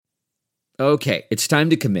Okay, it's time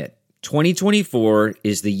to commit. 2024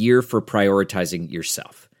 is the year for prioritizing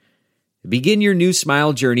yourself. Begin your new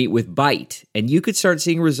smile journey with Byte, and you could start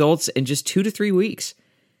seeing results in just 2 to 3 weeks.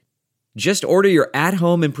 Just order your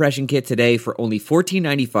at-home impression kit today for only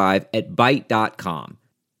 $14.95 at Byte.com.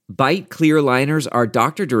 Byte clear liners are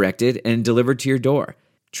doctor-directed and delivered to your door.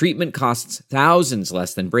 Treatment costs thousands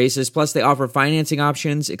less than braces, plus they offer financing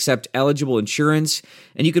options, accept eligible insurance,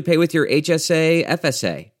 and you could pay with your HSA,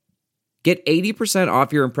 FSA. Get 80%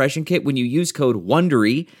 off your impression kit when you use code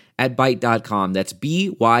WONDERY at Byte.com. That's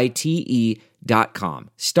BYTE.com.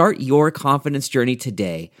 Start your confidence journey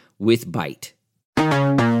today with Byte.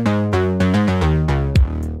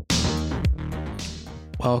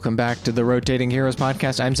 Welcome back to the Rotating Heroes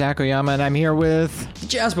podcast. I'm Zach Oyama, and I'm here with...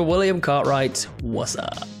 Jasper William Cartwright. What's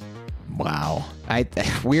up? Wow.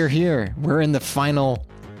 We're here. We're in the final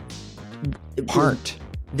part.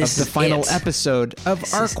 This of the final it. episode of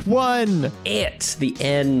this Arc 1. The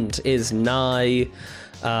end is nigh.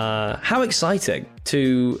 How exciting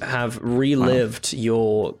to have relived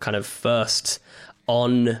your kind of first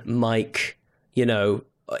on mic,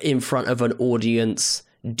 in front of an audience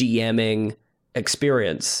DMing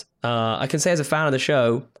experience. I can say as a fan of the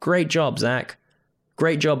show, great job, Zach.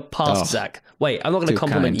 Great job, past Zach. Wait, I'm not going to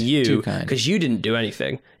compliment you because you didn't do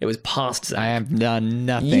anything. It was past Zach. I have done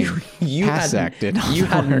nothing. Zach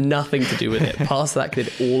had nothing to do with it. Past Zach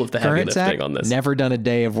did all of the heavy lifting Zach, on this. Never done a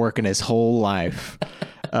day of work in his whole life.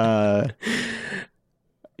 Yeah,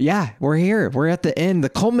 we're here. We're at the end, the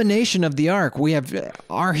culmination of the arc. We have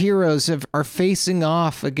our heroes are facing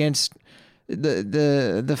off against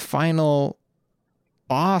the final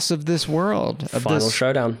boss of this world.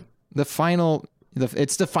 Showdown.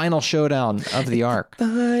 It's the final showdown of the arc.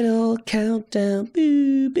 Final countdown.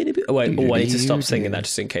 Boo, boo, boo. Oh, wait, I need to stop singing that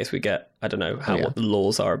just in case we get, I don't know what the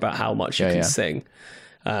laws are about how much you can sing.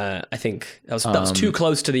 I think that was too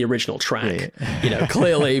close to the original track. Yeah.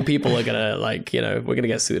 Clearly people are gonna we're gonna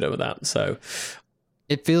get sued over that. So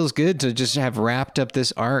it feels good to just have wrapped up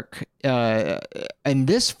this arc in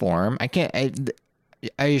this form. I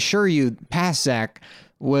assure you, past Zach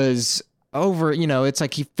was over. It's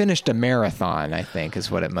like he finished a marathon, I think, is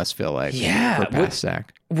what it must feel like. Yeah, for past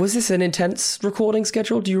Zach. Was this an intense recording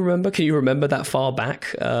schedule? Do you remember? Can you remember that far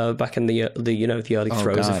back? Back in the early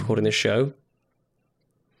throes of recording this show.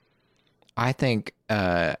 I think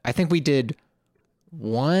we did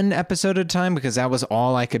one episode at a time because that was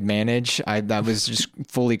all I could manage. I was just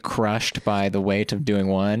fully crushed by the weight of doing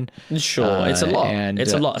one. Sure, it's a lot.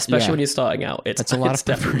 It's a lot, especially when you're starting out. It's a lot. It's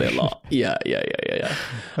definitely a lot. Yeah.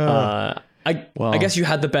 I guess you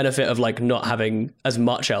had the benefit of not having as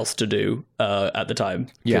much else to do at the time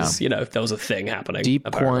because there was a thing happening. Deep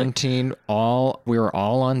apparently. quarantine. We were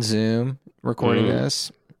all on Zoom recording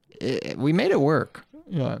this. We made it work.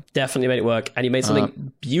 Yeah, definitely made it work, and you made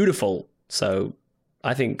something beautiful. So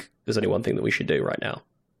I think there's only one thing that we should do right now.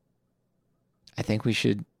 I think we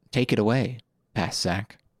should take it away, past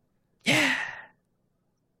Zach. Yeah.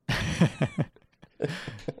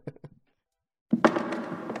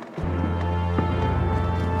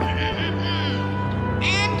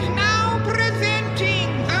 And now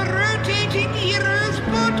presenting the Rotating Heroes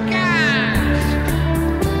podcast.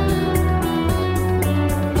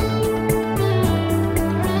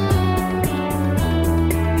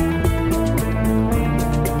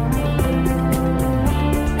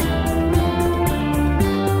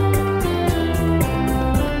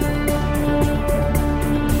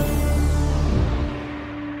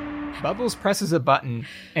 Bubbles presses a button,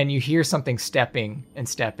 and you hear something stepping and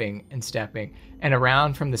stepping and stepping. And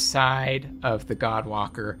around from the side of the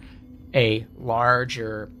Godwalker, a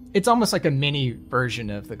larger... It's almost like a mini version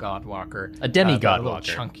of the Godwalker. A demi-Godwalker. A little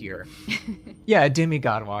chunkier. Yeah, a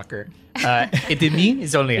demi-Godwalker. A demi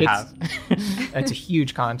is only half. That's a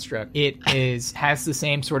huge construct. It has the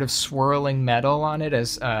same sort of swirling metal on it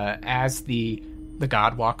as the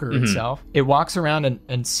Godwalker itself. It walks around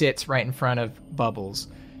and sits right in front of Bubbles.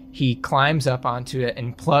 He climbs up onto it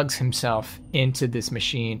and plugs himself into this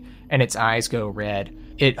machine, and its eyes go red.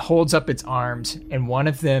 It holds up its arms, and one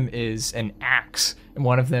of them is an axe, and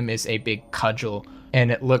one of them is a big cudgel,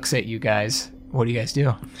 and it looks at you guys. What do you guys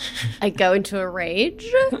do? I go into a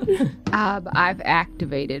rage. I've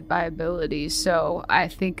activated my abilities, so I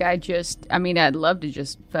think I'd love to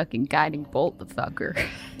just fucking guiding bolt the fucker.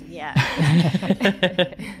 Yeah.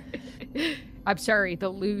 I'm sorry, the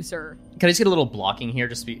loser. Can I just get a little blocking here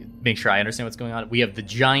just to make sure I understand what's going on? We have the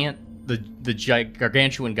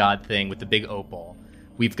gargantuan god thing with the big opal.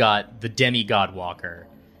 We've got the demigod walker.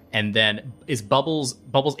 And then is Bubbles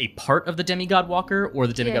a part of the demigod walker, or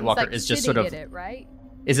the demigod walker is just sort of... It, right?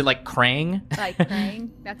 Is it like Krang? Like Krang.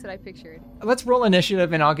 That's what I pictured. Let's roll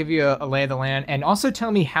initiative, and I'll give you a lay of the land, and also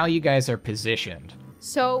tell me how you guys are positioned.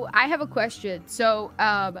 So I have a question. So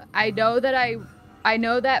I know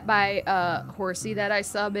that my horsey that I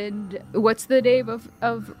summoned. What's the name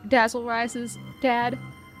of Dazzle Rise's dad?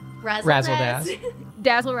 Razzle Daz.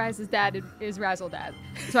 Dazzle Rise's dad is Razzle Daz.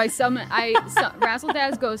 So Razzle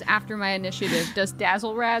Daz goes after my initiative. Does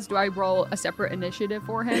Dazzle Raz? Do I roll a separate initiative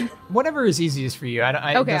for him? Whatever is easiest for you. Okay,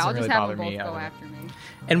 it doesn't I'll really just have bother them both me. go after me.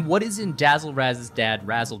 And what is in Dazzle Raz's dad,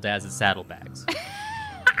 Razzle Dazz's saddlebags?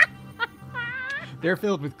 They're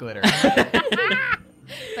filled with glitter.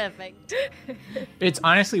 Perfect. It's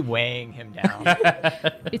honestly weighing him down.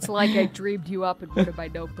 It's like I dreamed you up in one of my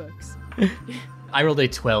notebooks. I rolled a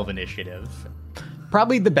 12 initiative.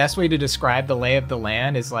 Probably the best way to describe the lay of the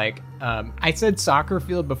land is like, I said soccer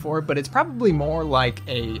field before, but it's probably more like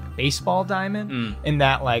a baseball diamond in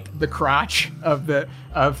that like the crotch of the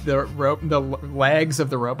rope, the legs of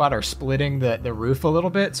the robot are splitting the roof a little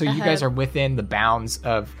bit. So you guys are within the bounds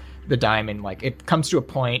of the diamond. Like it comes to a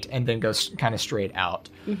point and then goes kind of straight out.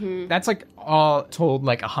 That's like all told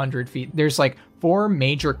like 100 feet. There's like 4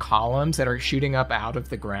 major columns that are shooting up out of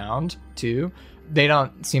the ground too. They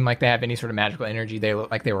don't seem like they have any sort of magical energy. They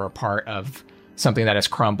look like they were a part of something that has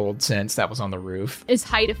crumbled since that was on the roof. Is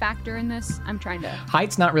height a factor in this? I'm trying to...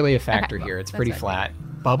 Height's not really a factor well, here. It's that's pretty okay. flat.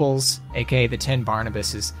 Bubbles, aka the Tin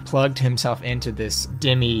Barnabas, has plugged himself into this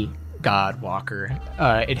demi Godwalker.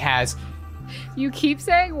 It has... You keep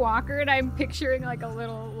saying Walker, and I'm picturing like a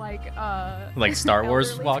little Like Star Wars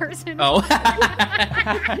elderly walk. person. Oh.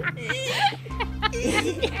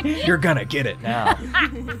 You're gonna get it now.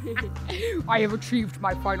 I have achieved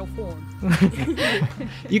my final form.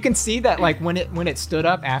 You can see that like when it stood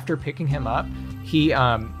up after picking him up, he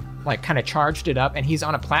like kind of charged it up, and he's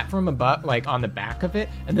on a platform above, like on the back of it,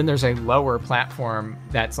 and then there's a lower platform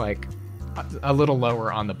that's like a little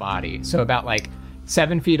lower on the body. So about like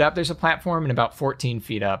 7 feet up there's a platform, and about 14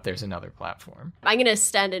 feet up there's another platform. I'm going to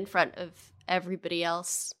stand in front of everybody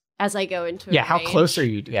else as I go into a Yeah, how range. close are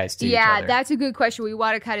you guys to each Yeah, other? that's a good question. We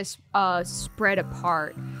want to kind of spread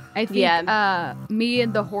apart. I think me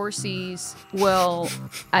and the horsies will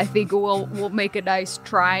make a nice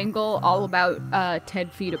triangle all about 10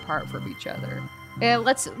 feet apart from each other. And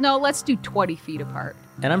let's do 20 feet apart.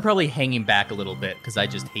 And I'm probably hanging back a little bit because I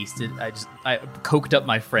just hasted. I coked up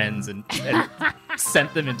my friends and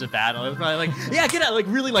sent them into battle. I was probably like, yeah, get out, like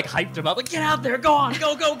really like hyped them up, like get out there, go on,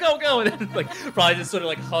 go, and then like probably just sort of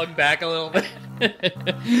like hung back a little bit.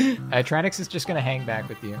 Tranix is just gonna hang back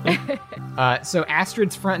with you. So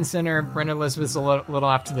Astrid's front and center. Brenda Elizabeth's a little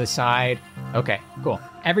off to the side. Okay, cool.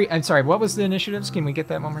 I'm sorry. What was the initiatives? Can we get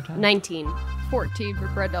that one more time? 19. 14 for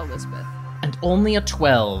Brenda Elizabeth. And only a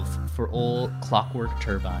 12 for old Clockwork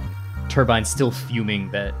Turbine. Turbine's still fuming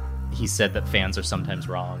that he said that fans are sometimes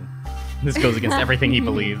wrong. This goes against everything he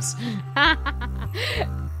believes.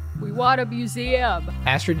 We want a museum.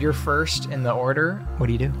 Astrid, you're first in the order. What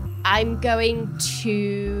do you do? I'm going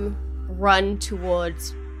to run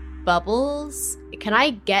towards Bubbles. Can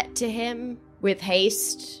I get to him with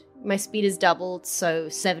haste? My speed is doubled, so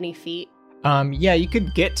 70 feet. Yeah, you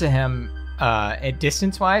could get to him at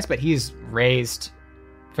distance-wise, but he's raised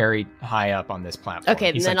very high up on this platform.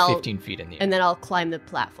 Okay, he's then like I'll 15 feet in the air. And then I'll climb the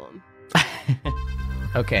platform.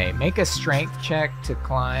 Okay, make a strength check to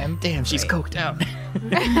climb. Damn, she's coked out.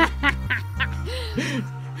 And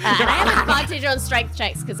I have advantage on strength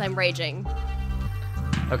checks because I'm raging.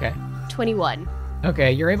 Okay. 21.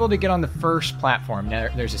 Okay, you're able to get on the first platform. Now,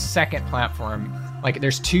 there's a second platform. Like,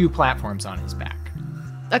 there's 2 platforms on his back.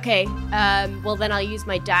 Okay, well then I'll use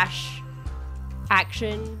my dash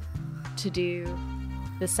action to do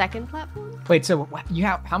the second platform. Wait, so you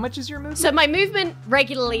have how much is your movement? So my movement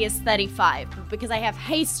regularly is 35, but because I have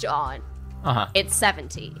haste on, it's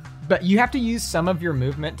 70. But you have to use some of your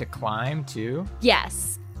movement to climb too.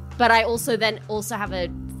 Yes, but I also have a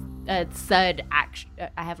third action.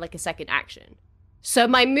 I have like a second action. So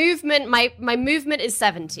my movement, my movement is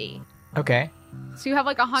 70. Okay. So you have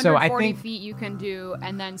like 140 So I think- feet you can do,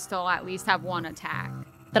 and then still at least have 1 attack.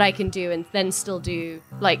 That I can do, and then still do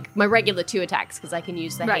like my regular 2 attacks because I can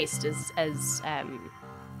use the Right. haste as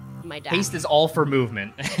my dash. Haste is all for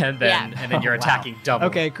movement, and then you're Wow. attacking double.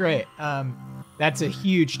 Okay, great. That's a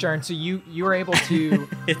huge turn. So you are able to.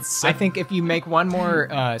 It's I think if you make one more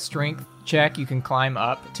strength check, you can climb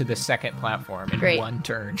up to the second platform in Great. one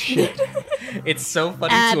turn. Shit. it's so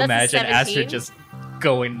funny that's to a imagine 17. Astrid just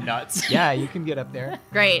going nuts. Yeah, you can get up there.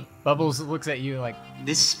 Great. Bubbles looks at you like,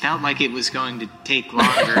 This felt like it was going to take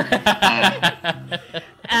longer.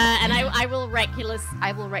 And I will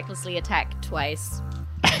recklessly attack twice.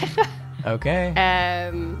 Okay.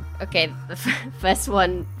 Okay, the first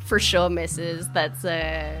one for sure misses. That's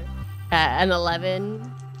an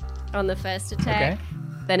 11 on the first attack. Okay.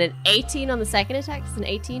 Then an 18 on the second attack. It's an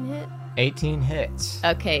 18 hit. 18 hits.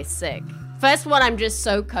 Okay, sick. First one, I'm just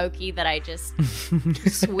so cokey that I just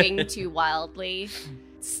swing too wildly.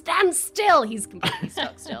 Stand still! He's completely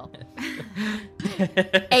stuck still.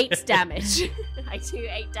 8 damage. I do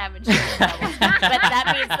 8 damage. But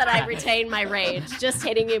that means that I retain my rage. Just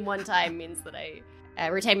hitting him one time means that I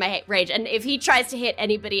retain my rage. And if he tries to hit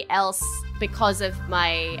anybody else because of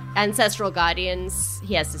my ancestral guardians,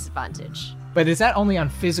 he has disadvantage. But is that only on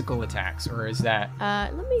physical attacks, or is that...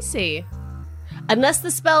 Let me see. Unless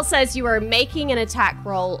the spell says you are making an attack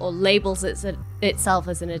roll or labels itself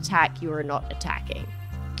as an attack, you are not attacking.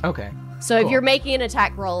 Okay. So cool. if you're making an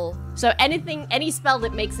attack roll, so any spell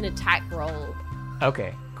that makes an attack roll.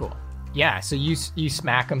 Okay, cool. Yeah, so you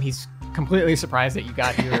smack him. He's completely surprised that you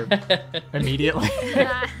got here immediately.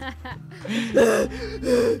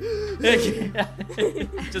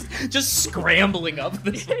 just scrambling up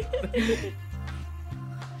this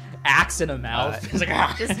axe in a mouth. It's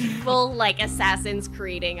like, Just full like Assassin's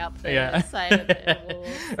Creeding up the side of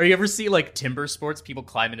it. Or you ever see like timber sports, people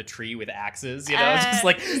climb in a tree with axes, you know, just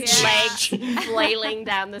like legs flailing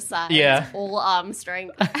down the side. Yeah. All arm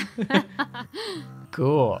strength.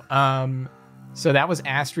 Cool. So that was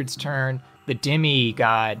Astrid's turn. The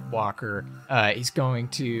demigod Walker, he's going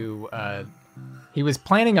to... he was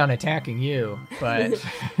planning on attacking you, but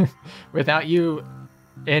without you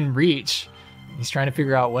in reach, he's trying to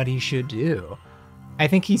figure out what he should do. I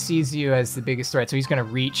think he sees you as the biggest threat, so he's going to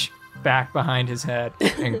reach back behind his head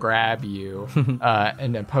and grab you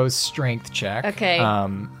in a post-strength check. Okay.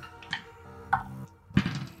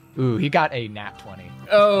 Ooh, he got a nat 20.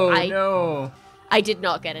 Oh, no. I did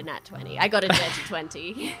not get a nat 20. I got a dirty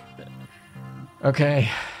 20. Okay,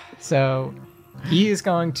 so he is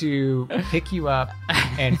going to pick you up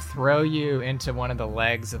and throw you into one of the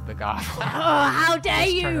legs of the Godwalker. Oh, how dare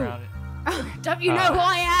Just turn you! around. Don't you know who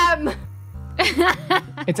I am?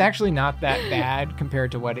 It's actually not that bad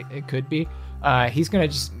compared to what it could be. He's going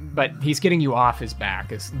to but he's getting you off his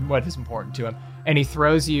back is what is important to him. And he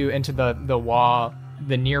throws you into the wall,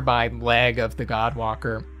 the nearby leg of the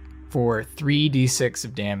Godwalker for 3d6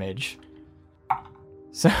 of damage.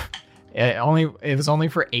 So... It was only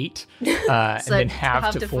for 8, and then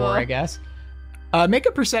half to 4, I guess. Make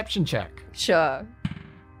a perception check. Sure.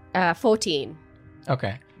 14.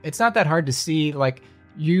 Okay. It's not that hard to see. Like,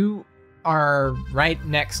 you are right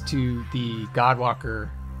next to the Godwalker.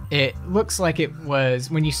 It looks like it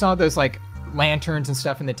was when you saw those like lanterns and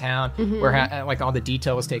stuff in the town, where like all the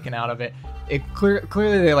detail was taken out of it. It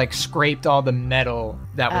clearly they like scraped all the metal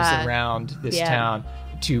that was around this town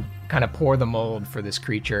to kind of pour the mold for this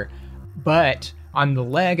creature. But on the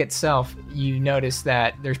leg itself, you notice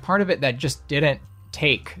that there's part of it that just didn't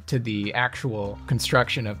take to the actual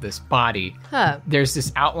construction of this body. Huh. There's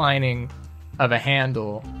this outlining of a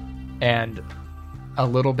handle and a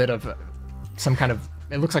little bit of some kind of,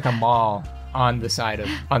 it looks like a maul on the side of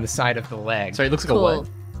the leg. Sorry, it looks like a what?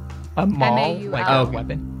 A maul, M-A-U-L. like a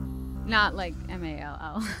weapon. Not like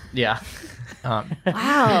M-A-L-L. Yeah.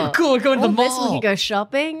 Wow. Cool, we're going to the This mall. we can go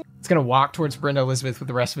shopping. It's going to walk towards Brenda Elizabeth with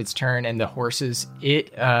the rest of its turn, and the horses,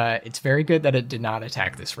 it's very good that it did not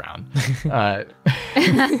attack this round.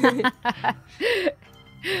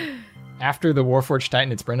 After the Warforged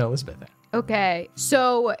Titan, it's Brenda Elizabeth. Okay,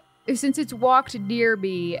 so since it's walked near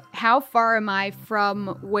me, how far am I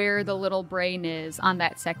from where the little brain is on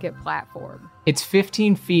that second platform? It's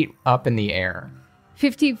 15 feet up in the air.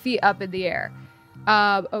 15 feet up in the air.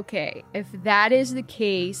 Okay, if that is the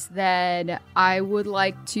case, then I would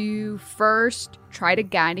like to first try to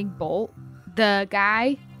guiding bolt the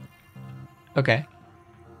guy. Okay.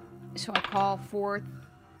 So I call forth.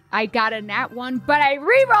 I got a nat 1, but I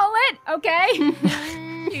re-roll it. Okay.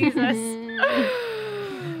 Jesus.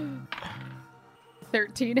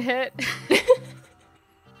 13 hit.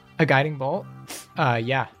 A guiding bolt?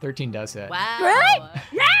 Yeah, 13 does hit. Wow. Really?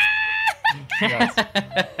 Yeah. Yes.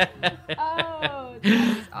 Oh, that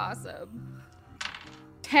is awesome.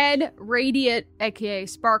 10 radiant, aka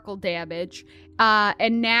sparkle damage.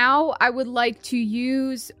 And now I would like to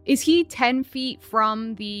use... Is he 10 feet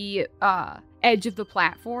from the edge of the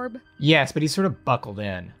platform? Yes, but he's sort of buckled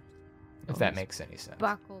in, if that makes any sense.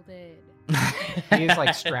 Buckled in. He is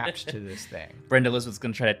like strapped to this thing. Brenda Elizabeth's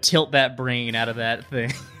going to try to tilt that brain out of that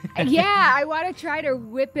thing. Yeah, I want to try to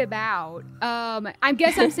whip him out. I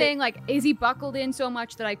guess I'm saying, like, is he buckled in so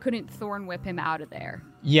much that I couldn't thorn whip him out of there?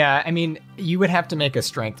 Yeah, I mean, you would have to make a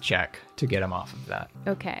strength check to get him off of that.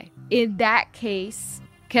 Okay. In that case,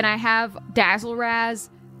 can I have Dazzle Raz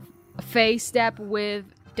Faye step with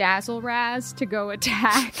Dazzle Raz to go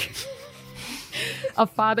attack a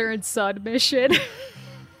father and son mission.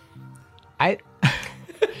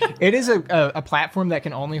 It is a platform that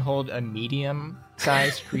can only hold a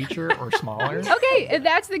medium-sized creature or smaller. Okay, if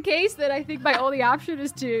that's the case, then I think my only option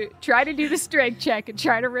is to try to do the strength check and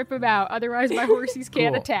try to rip him out. Otherwise, my horsies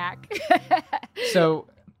can't attack. So,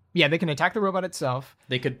 yeah, they can attack the robot itself.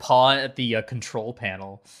 They could paw at the control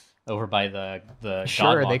panel over by the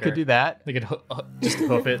Sure, Godwalker. they could do that. They could just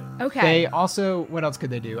hoof it. Okay. They also, what else could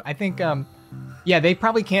they do? I think, they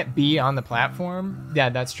probably can't be on the platform. Yeah,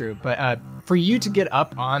 that's true. But for you to get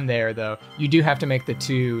up on there, though, you do have to make the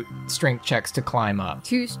 2 strength checks to climb up.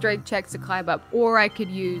 2 strength checks to climb up, or I could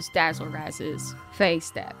use Dazzle Raz's Faye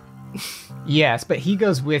step. Yes, but he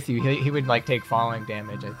goes with you. He would, take falling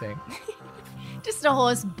damage, I think. Just a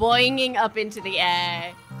horse boinging up into the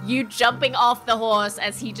air. You jumping off the horse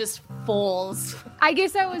as he just falls. I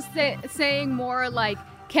guess I was saying more like,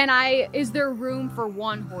 is there room for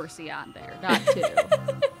 1 horsey on there, not 2?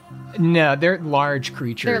 No, they're large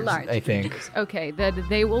creatures, They're large I think. creatures. Okay, then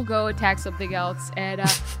they will go attack something else, and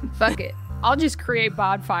fuck it. I'll just create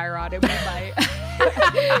bonfire on him with my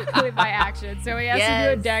with my action. So he has to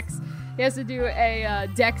do a dex. He has to do a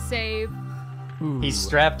dex save. Ooh. He's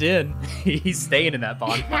strapped in. He's staying in that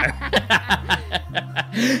bonfire.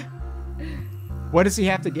 What does he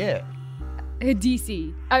have to get? A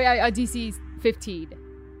DC 15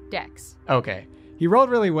 dex. Okay. He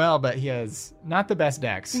rolled really well, but he has not the best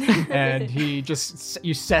dex. And you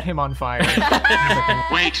set him on fire.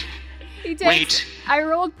 Wait. Wait. I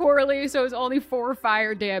rolled poorly, so it's only 4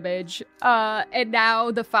 fire damage. And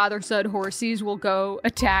now the father-son horsies will go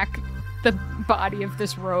attack the body of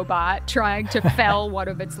this robot, trying to fell one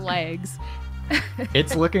of its legs.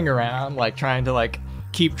 It's looking around, trying to,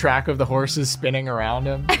 keep track of the horses spinning around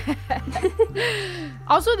him.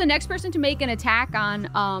 Also, the next person to make an attack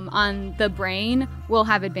on the brain will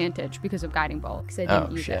have advantage because of guiding bolt, because I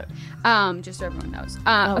didn't use it. Just so everyone knows.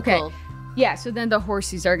 Okay. Cool. Yeah, so then the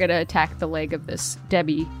horsies are gonna attack the leg of this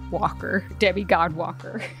Demi Godwalker.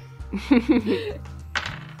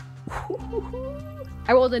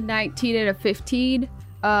 I rolled a 19 and a 15.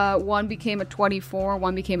 One became a 24,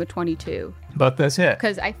 one became a 22. Both those hit.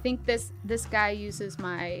 Because I think this guy uses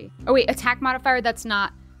my... Oh, wait, attack modifier? That's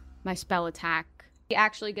not my spell attack. He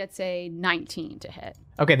actually gets a 19 to hit.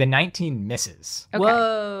 Okay, the 19 misses. Okay.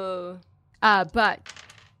 Whoa. But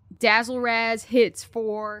Dazzle Raz hits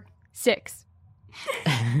for 6.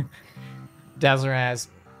 Dazzle Raz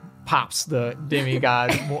pops the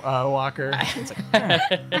demigod walker. It's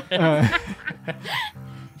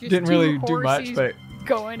didn't really do much, but...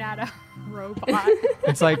 Going at a robot.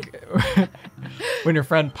 It's like when your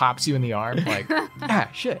friend pops you in the arm,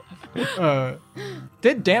 shit.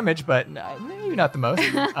 Did damage, but maybe not the most.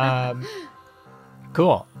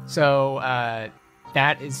 Cool. So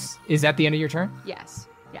that is that the end of your turn? Yes.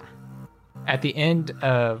 Yeah. At the end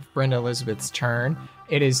of Brenda Elizabeth's turn,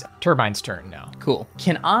 it is Turbine's turn now. Cool.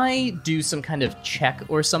 Can I do some kind of check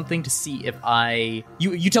or something to see if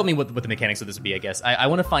You tell me what the mechanics of this would be, I guess. I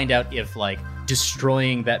want to find out if,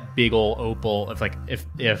 destroying that big ol' opal,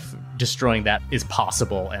 if destroying that is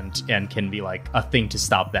possible and can be, a thing to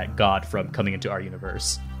stop that god from coming into our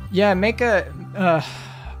universe. Yeah,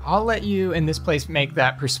 I'll let you, in this place, make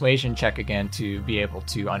that persuasion check again to be able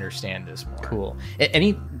to understand this more. Cool.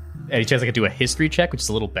 Any chance I could do a history check, which is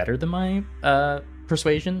a little better than my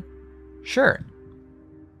persuasion? Sure.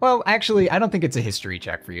 Well, actually, I don't think it's a history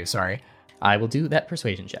check for you, sorry. I will do that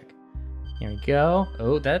persuasion check. Here we go.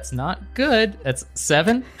 Oh, that's not good. That's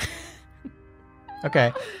 7.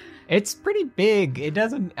 Okay. It's pretty big. It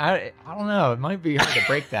doesn't... I don't know. It might be hard to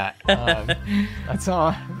break that. That's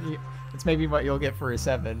all... It's maybe what you'll get for a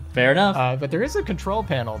 7. Fair enough. But there is a control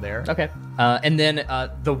panel there. Okay. And then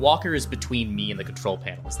the walker is between me and the control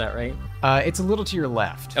panel. Is that right? It's a little to your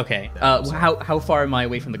left. Okay. How far am I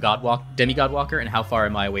away from the demigod walker, and how far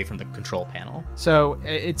am I away from the control panel? So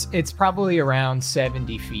it's probably around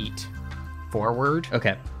 70 feet forward.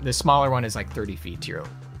 Okay. The smaller one is 30 feet to your,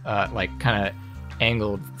 kind of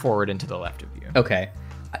angled forward and to the left of you. Okay.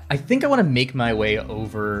 I think I want to make my way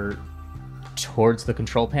over towards the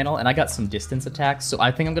control panel, and I got some distance attacks, so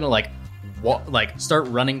I think I'm gonna start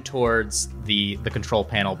running towards the control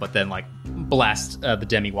panel, but then blast the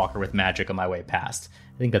Demi Walker with magic on my way past.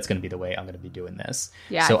 I think that's gonna be the way I'm gonna be doing this.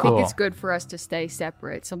 Yeah, so, I think it's good for us to stay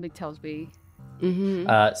separate. Something tells me.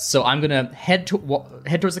 Mm-hmm. So I'm gonna head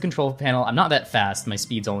towards the control panel. I'm not that fast. My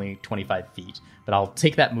speed's only 25 feet, but I'll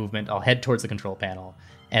take that movement. I'll head towards the control panel,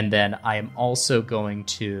 and then I am also going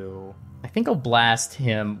to I think I'll blast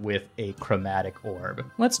him with a chromatic orb.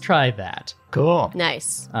 Let's try that. Cool.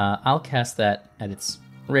 Nice. I'll cast that at its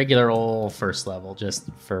regular old first level just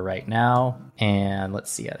for right now. And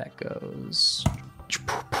let's see how that goes.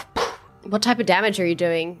 What type of damage are you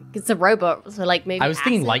doing? It's a robot, so like maybe I was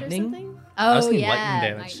thinking acid or lightning. something? I was Oh, thinking yeah.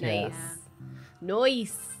 lightning damage. Nice. Yeah.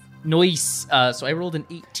 Nice. Nice. So I rolled an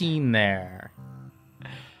 18 there.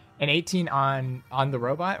 An 18 on the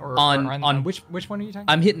robot or On- on which one are you talking?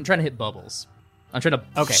 I'm trying to hit bubbles. I'm trying to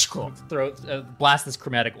Okay, cool. blast this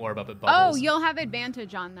chromatic orb up at Oh, bubbles. you'll have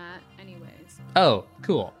advantage on that, anyways. Oh,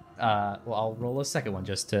 cool. Well, I'll roll a second one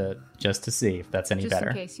just to see if that's any Just better.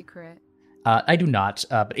 in case you crit. I do not,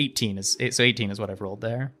 but 18 is what I've rolled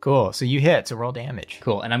there. Cool. So you hit. So roll damage.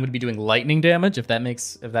 Cool, and I'm going to be doing lightning damage if that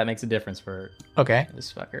makes a difference for Okay.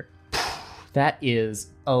 this fucker. That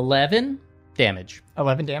is 11 damage.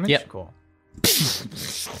 11 damage. Yep. Cool.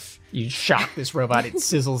 You shock this robot. It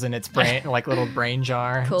sizzles in its brain, like little brain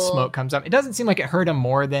jar. Cool. Smoke comes up. It doesn't seem like it hurt him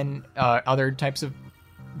more than other types of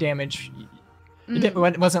damage. It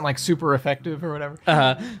wasn't like super effective or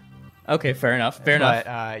whatever. Okay, fair enough. But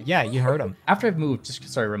yeah, you hurt him. After I've moved,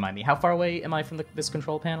 remind me, how far away am I from this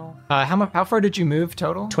control panel? How far did you move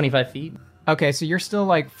total? 25 feet. Okay, so you're still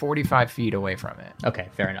like 45 feet away from it. Okay,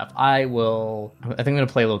 fair enough. I think I'm going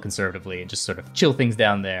to play a little conservatively and just sort of chill things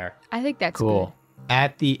down there. I think that's Cool. good.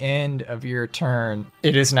 At the end of your turn,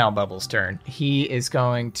 it is now Bubbles' turn. He is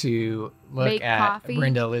going to look Make at coffee.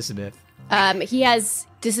 Brenda Elizabeth. He has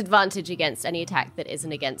disadvantage against any attack that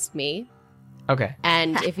isn't against me. Okay.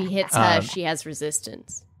 And if he hits her, she has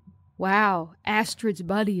resistance. Wow, Astrid's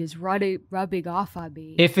buddy is rubbing off on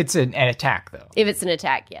me. If it's an attack, though. If it's an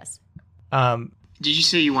attack, yes. Did you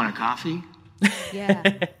say you want a coffee? Yeah.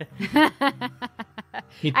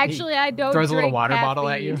 He Actually, I don't throws a little drink water bottle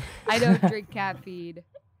at you. I don't drink caffeine.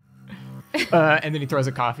 And then he throws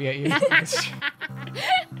a coffee at you.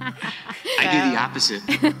 I do the opposite.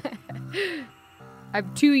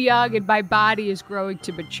 I'm too young and my body is growing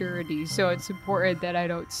to maturity, so it's important that I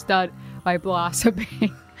don't stunt my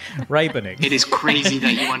blossoming. Ripening. It is crazy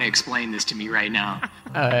that you want to explain this to me right now.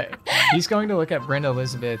 He's going to look at Brenda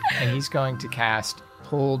Elizabeth, and he's going to cast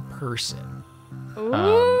Hold Person. Ooh.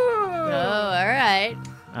 Oh, all right.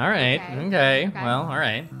 All right. Okay. Well, all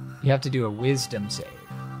right. You have to do a Wisdom save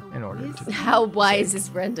in order to. How wise is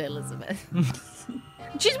Brenda Elizabeth?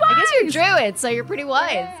 She's I wise! guess you're druid, so you're pretty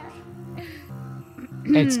wise.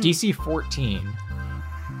 It's DC 14.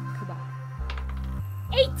 Come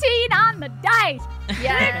on. 18 on the dice!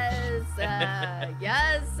 Yes.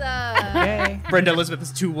 Yes. Okay. Brenda Elizabeth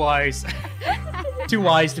is too wise. Too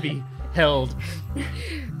wise to be held.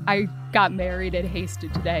 I got married and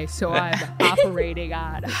hasted today, so I'm operating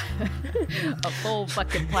on a full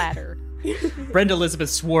fucking platter. Brenda Elizabeth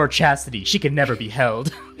swore chastity. She can never be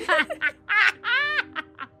held.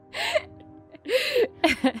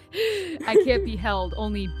 I can't be held,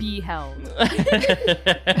 only be held.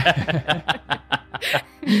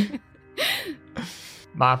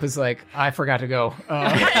 Mop is like, I forgot to go.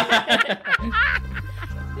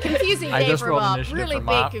 Confusing I day just for rolled Mop. initiative Really for big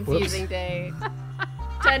Mop. confusing day.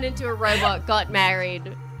 Turned into a robot, got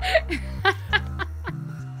married.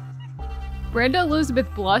 Brenda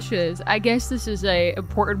Elizabeth blushes. I guess this is a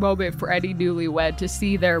important moment for any newlywed to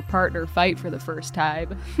see their partner fight for the first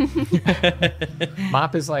time.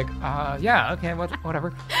 Mop is like, yeah, okay,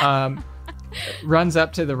 whatever. Runs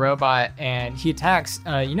up to the robot and he attacks.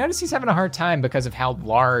 You notice he's having a hard time because of how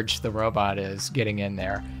large the robot is getting in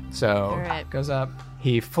there. So right. Goes up.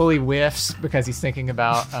 He fully whiffs because he's thinking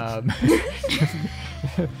about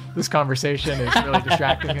this conversation is really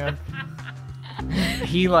distracting him.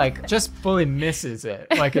 He like just fully misses it.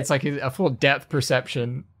 Like it's like a full depth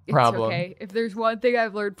perception problem. It's okay. If there's one thing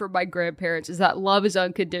I've learned from my grandparents is that love is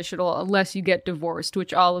unconditional unless you get divorced,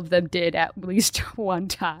 which all of them did at least one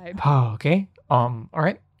time. Oh, okay. All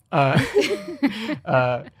right.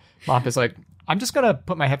 Mop is like, I'm just gonna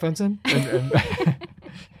put my headphones in. And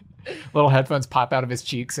little headphones pop out of his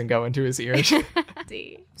cheeks and go into his ears.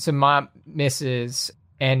 So Mop misses.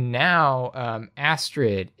 And now,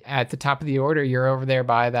 Astrid, at the top of the order, you're over there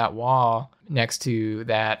by that wall next to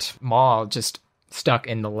that maul, just stuck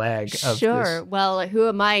in the leg of Sure. this. Well, who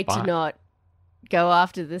am I to bot. not go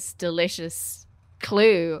after this delicious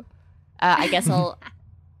clue? I guess I'll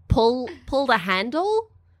pull the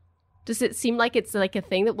handle. Does it seem like it's like a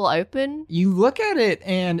thing that will open? You look at it,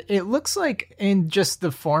 and it looks like in just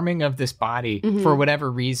the forming of this body, for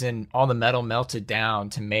whatever reason, all the metal melted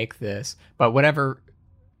down to make this. But whatever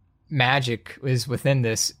magic is within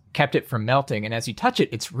this kept it from melting. And as you touch it,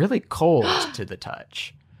 it's really cold to the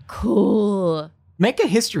touch. Cool. Make a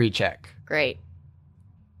history check. Great.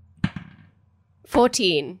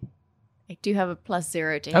 14. I do have a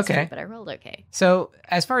 +0 to history, Okay. but I rolled okay. So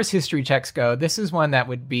as far as history checks go, this is one that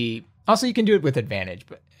would be... Also, you can do it with advantage,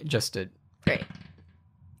 but just to... Great.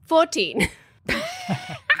 14.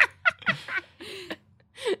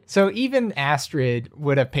 So even Astrid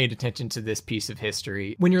would have paid attention to this piece of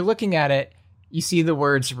history. When you're looking at it, you see the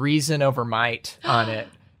words reason over might on it.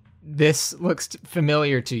 This looks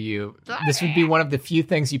familiar to you. This would be one of the few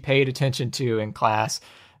things you paid attention to in class.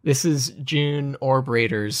 This is June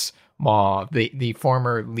Orbrader's Maw, the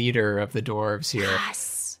former leader of the dwarves here.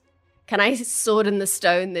 Yes. Can I sword in the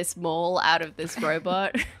stone this mole out of this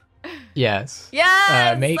robot? Yes.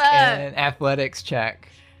 Yes! Make an athletics check.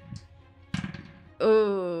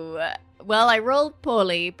 Ooh. Well, I rolled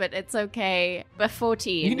poorly, but it's okay. But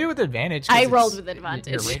 14. You can do it with advantage. 'cause I it's- rolled with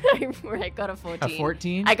advantage. you're I got a 14. A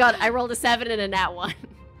 14? I rolled a 7 and a nat 1.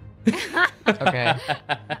 Okay.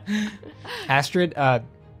 Astrid,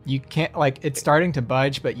 you can't, like, it's starting to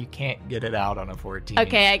budge, but you can't get it out on a 14.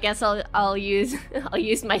 Okay, I guess I'll use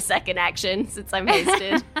my second action since I'm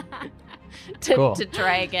hasted Cool. to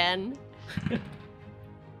try again.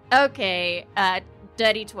 Okay,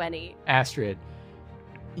 dirty 20. Astrid,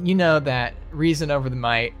 you know that reason over the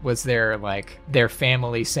might was their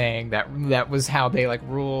family saying that was how they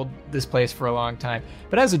ruled this place for a long time.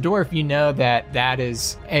 But as a dwarf, you know that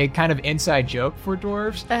is a kind of inside joke for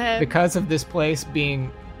dwarves because of this place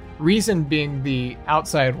being reason being the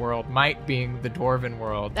outside world, might being the dwarven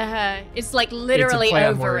world. It's literally play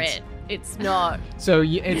on over words. it. It's not. So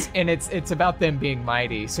it's about them being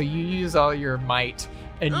mighty. So you use all your might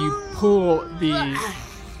and you pull the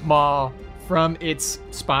maw from its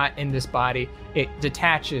spot in this body. It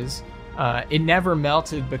detaches. It never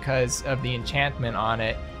melted because of the enchantment on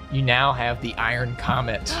it. You now have the Iron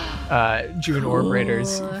Comet, June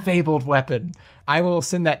Orbrader's fabled weapon. I will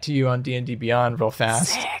send that to you on D&D Beyond real fast.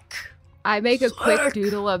 Sick. I make a quick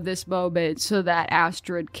doodle of this moment so that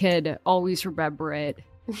Astrid can always remember it.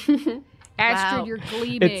 Astrid, Wow. you're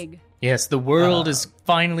gleaming. Yes, the world is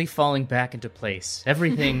finally falling back into place.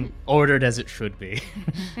 Everything ordered as it should be.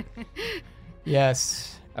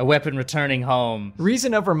 Yes. A weapon returning home.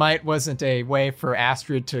 Reason over might wasn't a way for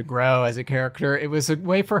Astrid to grow as a character. It was a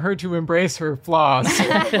way for her to embrace her flaws.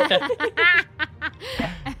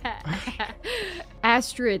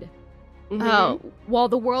 Astrid, while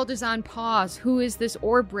the world is on pause, who is this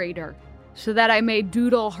Orbrader? So that I may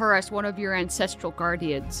doodle her as one of your ancestral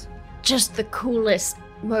guardians. Just the coolest,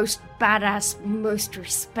 most badass, most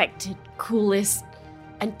respected, coolest,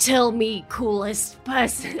 until me coolest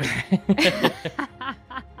person has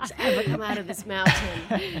ever come out of this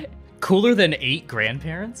mountain. Cooler than 8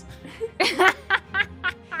 grandparents?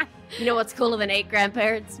 You know what's cooler than 8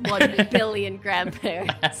 grandparents? 1 billion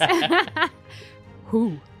grandparents.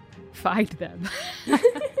 Who? Find them.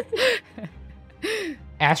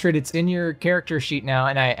 Astrid, it's in your character sheet now,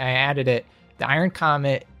 and I added it. The Iron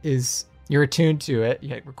Comet is, you're attuned to it.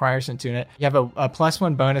 It requires to attune it. You have a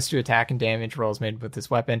 +1 bonus to attack and damage rolls made with this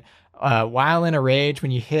weapon. While in a rage,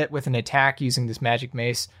 when you hit with an attack using this magic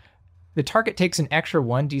mace, the target takes an extra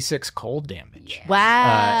 1d6 cold damage.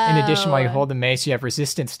 Wow. In addition, while you hold the mace, you have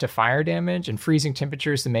resistance to fire damage and freezing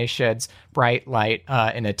temperatures. The mace sheds bright light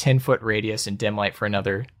in a 10-foot radius and dim light for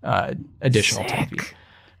another additional 10 feet.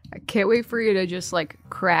 I can't wait for you to just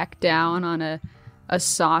crack down on a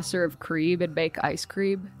saucer of cream and make ice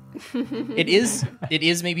cream. It is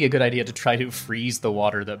maybe a good idea to try to freeze the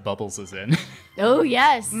water that Bubbles is in. Oh,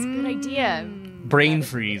 yes. Good idea. Brain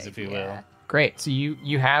freeze, if you will. Great. So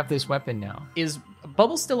you have this weapon now. Is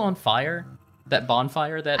Bubbles still on fire? That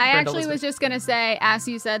bonfire that I Brenda actually was was just going to say, as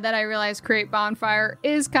you said that, I realized create bonfire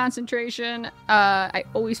is concentration. I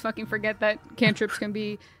always fucking forget that cantrips can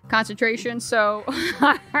be concentration, so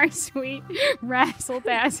our sweet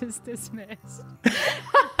Razzle-Dazzle is dismissed.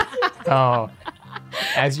 Oh,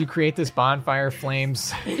 as you create this bonfire,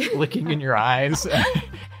 flames licking in your eyes.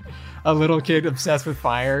 A little kid obsessed with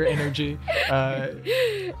fire energy.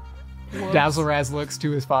 Dazzle-Raz looks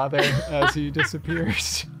to his father as he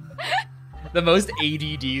disappears. the most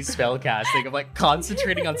ADD spell casting of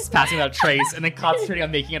concentrating on passing out trace and then concentrating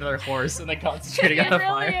on making another horse and then concentrating on the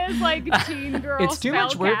fire. It really is like teen girl. It's too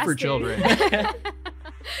much work for children.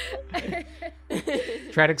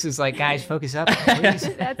 Tradix is like, guys, focus up,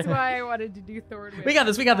 please. That's why I wanted to do Thornwick. We got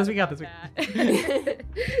this.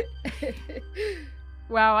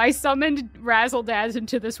 Wow, I summoned Razzle-Dazzle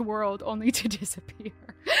into this world only to disappear.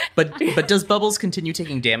 But does Bubbles continue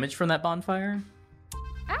taking damage from that bonfire?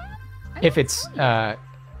 If it's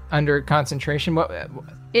under concentration. What?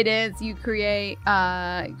 It is. You create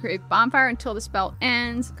bonfire until the spell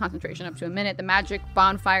ends. Concentration up to a minute. The magic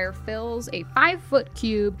bonfire fills a 5-foot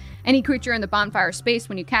cube. Any creature in the bonfire space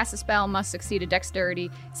when you cast the spell must succeed a dexterity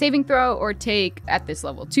saving throw or take, at this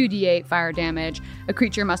level, 2d8 fire damage. A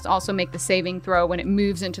creature must also make the saving throw when it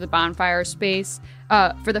moves into the bonfire space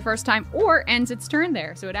for the first time or ends its turn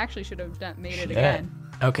there. So it actually should have made it again.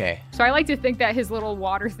 Okay. So I like to think that his little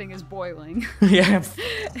water thing is boiling. Yeah.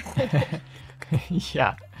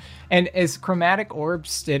 Yeah. And is chromatic orb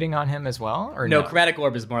sitting on him as well, or no? Chromatic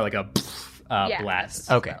orb is more like a blast.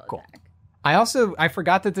 Okay, cool. I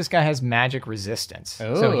forgot that this guy has magic resistance,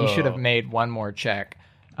 so he should have made one more check.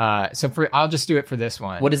 I'll just do it for this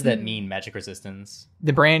one. What does that mean, magic resistance?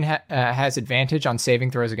 The brain has advantage on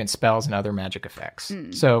saving throws against spells and other magic effects.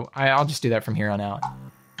 So I'll just do that from here on out.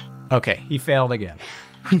 Okay, he failed again.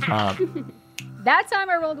 That time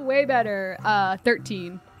I rolled way better.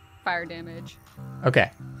 13 fire damage.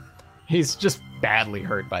 Okay. He's just badly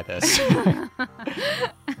hurt by this.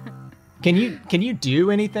 Can you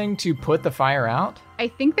do anything to put the fire out? I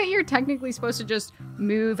think that you're technically supposed to just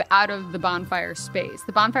move out of the bonfire space.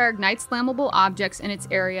 The bonfire ignites flammable objects in its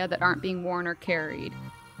area that aren't being worn or carried.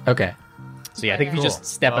 Okay. So yeah, I think if you just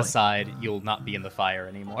step aside, you'll not be in the fire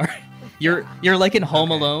anymore. You're like in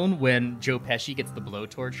Home Alone when Joe Pesci gets the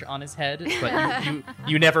blowtorch on his head, but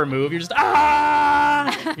you never move. You're just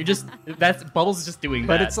Bubbles is just doing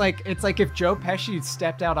but that. But it's like if Joe Pesci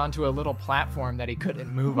stepped out onto a little platform that he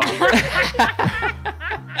couldn't move on.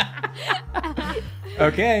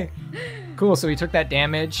 Okay. Cool. So he took that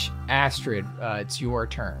damage. Astrid, it's your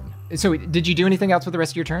turn. So did you do anything else with the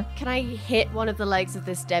rest of your turn? Can I hit one of the legs of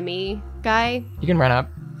this demi guy? You can run up.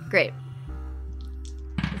 Great.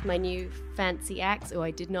 With my new fancy axe. Oh,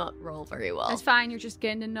 I did not roll very well. That's fine. You're just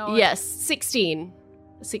getting to know it. Yes, 16.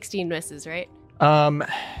 16 misses, right?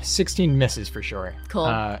 16 misses for sure. Cool.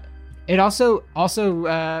 It also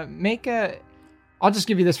make a. I'll just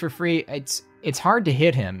give you this for free. It's hard to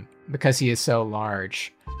hit him because he is so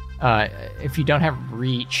large. If you don't have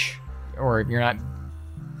reach, or if you're not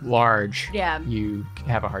large, you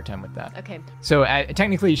have a hard time with that. Okay. So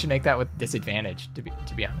technically, you should make that with disadvantage. To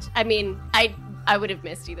be honest. I mean, I would have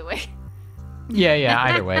missed either way. Yeah.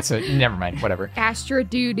 Either way, so never mind. Whatever. Astrid,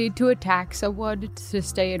 do you need to attack someone to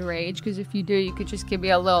stay in rage? Because if you do, you could just give me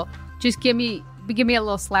a little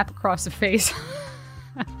slap across the face.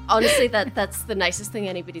 Honestly, that's the nicest thing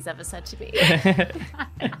anybody's ever said to me.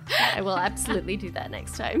 I will absolutely do that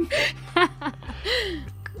next time.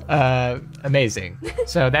 Amazing.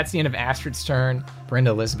 So that's the end of Astrid's turn.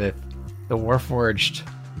 Brenda Elizabeth, the Warforged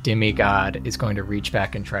demigod, is going to reach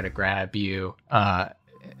back and try to grab you.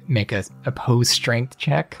 Make a opposed strength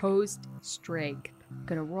check. Opposed strength.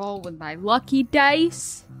 Gonna roll with my lucky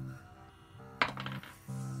dice.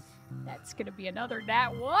 That's gonna be another nat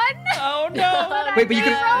 1. Oh no! Wait, but you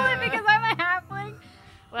can roll it because I'm a halfling.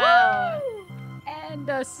 Wow. Woo! And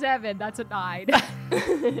a 7. That's a 9.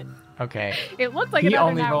 Okay. It looked like he another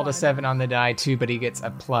only nat rolled 1. a 7 on the die too, but he gets a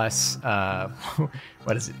plus.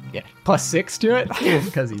 What is it? Yeah, plus 6 to it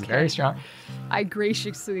because he's very strong. I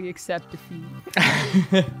graciously accept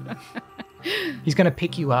defeat. He's gonna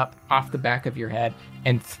pick you up off the back of your head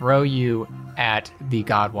and throw you at the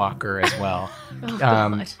Godwalker as well.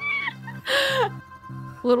 God.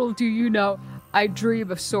 Little do you know, I dream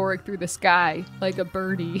of soaring through the sky like a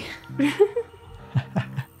birdie.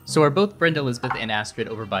 So are both Brenda Elizabeth and Astrid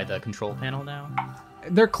over by the control panel now?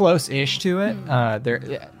 They're close-ish to it.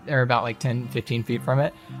 They're about like 10, 15 feet from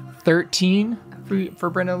it. 13 for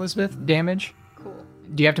Brenda Elizabeth damage. Cool.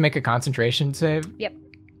 Do you have to make a concentration save? Yep.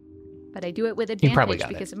 But I do it with probably advantage got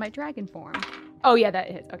because of my dragon form. Oh, yeah,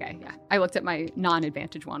 that hits. Okay, yeah. I looked at my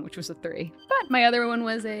non-advantage one, which was a 3. But my other one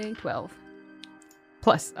was a 12.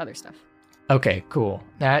 Plus other stuff. Okay, cool.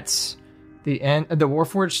 That's the end. The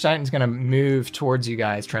Warforged Titan's going to move towards you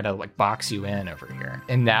guys, try to like box you in over here.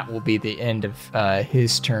 And that will be the end of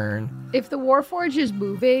his turn. If the Warforged is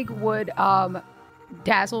moving, would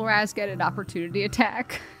Dazzle Raz get an opportunity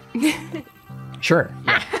attack? Sure.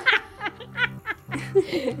 Yeah.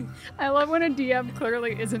 I love when a DM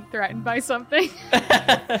clearly isn't threatened by something.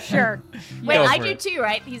 Sure. Wait, I do too,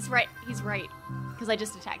 right? He's right. Because I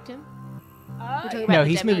just attacked him. No,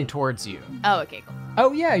 he's moving towards you. Oh, okay, cool.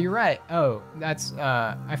 Oh, yeah, you're right. Oh, that's,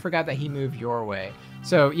 I forgot that he moved your way.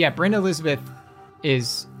 So, yeah, Brenda Elizabeth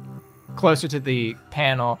is closer to the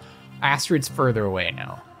panel. Astrid's further away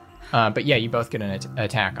now. But yeah, you both get an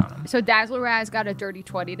attack on him. So Dazzle Raz got a dirty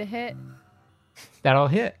 20 to hit. That'll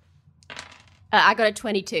hit. I got a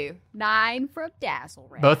 22. 9 from Dazzle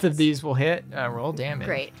Raz. Both of these will hit. Roll damage.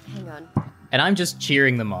 Great. Hang on. And I'm just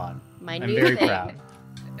cheering them on. My I'm new very thing. proud.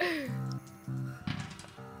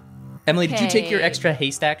 Emily, did you take your Okay. extra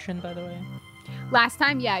haste action, by the way? Last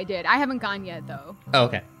time, yeah, I did. I haven't gone yet, though. Oh,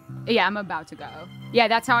 okay. Yeah, I'm about to go. Yeah,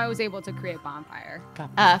 that's how I was able to create bonfire.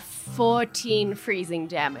 14 freezing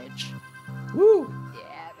damage.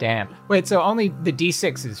 Damn. Wait, so only the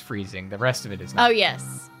D6 is freezing. The rest of it is Oh, not.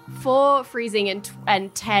 yes. 4 freezing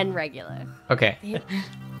and 10 regular. Okay.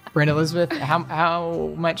 Brenda Elizabeth,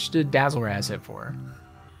 how much did Dazzle Raz hit for?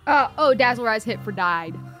 Dazzle Rise hit for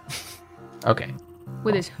died Okay.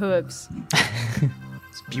 with his hooves.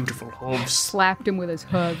 It's beautiful hooves. Slapped him with his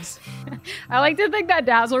hooves. I like to think that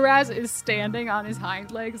Dazzle Raz is standing on his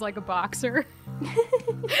hind legs like a boxer,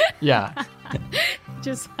 Yeah.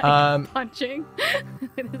 just like punching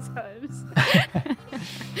with his hooves.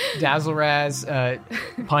 Dazzle Raz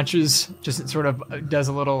punches, just sort of does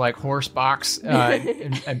a little like horse box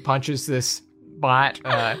and punches this bot.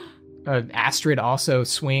 Astrid also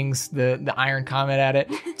swings the Iron Comet at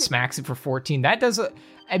it, smacks it for 14. That does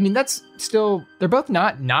that's still, they're both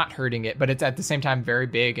not hurting it, but it's at the same time very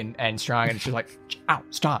big and strong, and she's like, ow,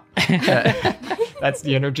 stop. That's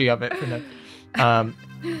the energy of it.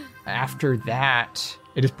 After that,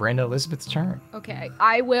 it is Brenda Elizabeth's turn. Okay,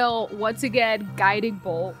 I will once again guiding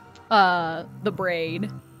bolt the braid.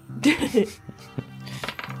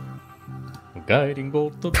 Guiding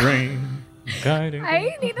bolt the brain. Guiding.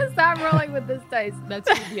 I need to stop rolling with this dice. That's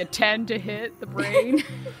gonna be a 10 to hit the brain.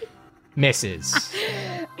 Misses.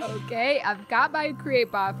 Okay, I've got my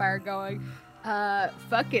create bonfire going.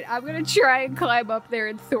 Fuck it. I'm gonna try and climb up there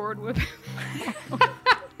and thorn whip him.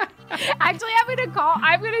 Actually,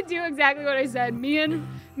 I'm gonna do exactly what I said. Me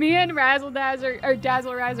and Razzle Dazzle or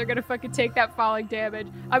Dazzle Raz are gonna fucking take that falling damage.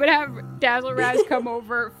 I'm gonna have Dazzle Raz come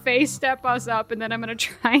over, face step us up, and then I'm gonna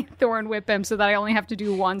try and thorn whip him so that I only have to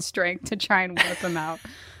do 1 strength to try and whip him out.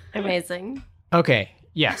 Amazing. Okay,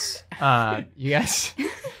 yes. You guys,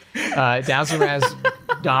 Dazzle Raz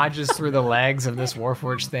dodges through the legs of this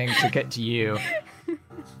Warforged thing to get to you.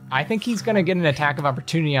 I think he's going to get an attack of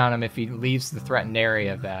opportunity on him if he leaves the threatened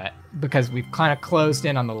area of that, because we've kind of closed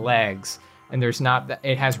in on the legs, and there's not that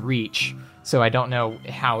it has reach, so I don't know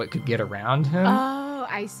how it could get around him. Oh,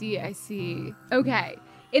 I see. Okay.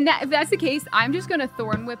 If that's the case, I'm just gonna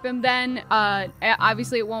thorn whip him then.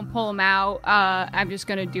 Obviously it won't pull him out. I'm just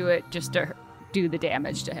gonna do it just to do the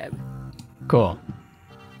damage to him. Cool.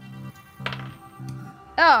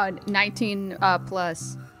 Oh, 19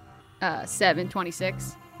 plus 7,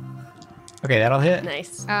 26. Okay, that'll hit.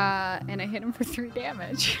 Nice. And I hit him for 3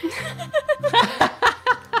 damage.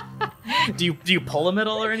 Do you pull him at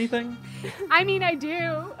all or anything? I mean, I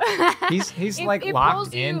do. He's like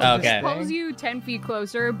locked in. Okay. It pulls you 10 feet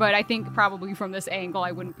closer, but I think probably from this angle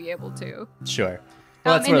I wouldn't be able to. Sure.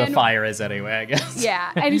 Well, that's and where the then- fire is anyway, I guess.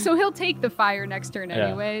 Yeah, and so he'll take the fire next turn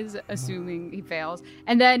anyways, assuming he fails.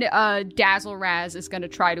 And then Dazzle Raz is going to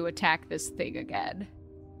try to attack this thing again.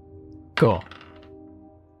 Cool.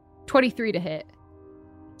 23 to hit.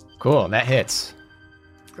 Cool, that hits.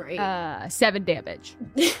 Great. 7 damage.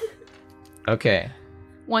 Okay.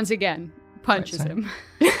 Once again, punches him.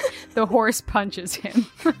 The horse punches him.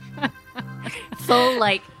 Full,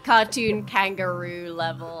 like, cartoon kangaroo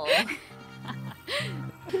level.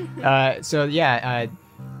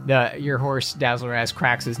 Your horse Dazzle Raz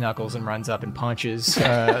cracks his knuckles and runs up and punches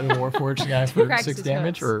the Warforged guy for Cracks 6 his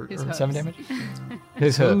damage hooves. or His 7 hooves. damage.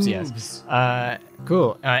 His hooves, yes.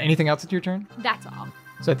 Cool. Anything else at your turn? That's all.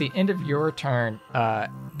 So at the end of your turn,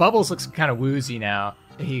 Bubbles looks kind of woozy now.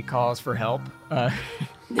 He calls for help.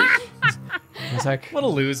 He's like, What a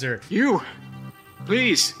loser. You,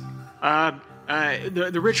 please.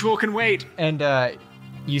 The ritual can wait. and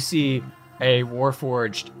you see a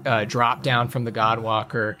Warforged drop down from the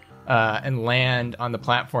Godwalker and land on the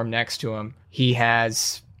platform next to him. He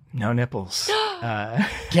has no nipples.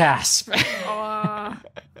 Gasp.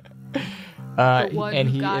 The one and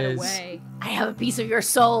who he got is away. I have a piece of your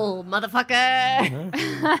soul, motherfucker. And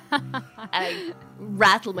I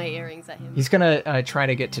rattle my earrings at him. he's gonna try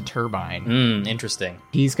to get to Turbine. Interesting.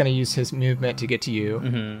 He's gonna use his movement to get to you.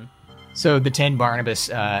 Mm-hmm. So the 10 Barnabas,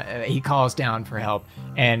 he calls down for help,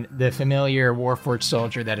 and the familiar Warforged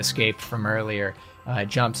soldier that escaped from earlier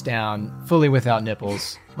jumps down, fully without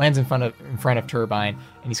nipples, lands in front of Turbine,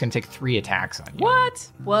 and he's going to take 3 attacks on you.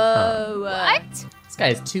 What? Whoa. What? This guy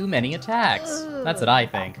has too many attacks. That's what I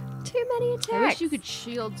think. Too many attacks. I wish you could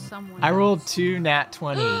shield someone. I else. rolled 2 nat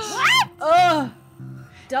 20s. Ugh.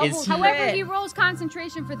 Double Is he- However, crit. he rolls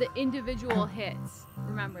concentration for the individual hits.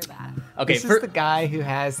 Remember that. Okay, This is the guy who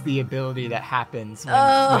has the ability that happens when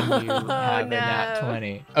you have a nat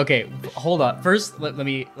 20. Okay, hold on. First, let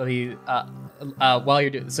me while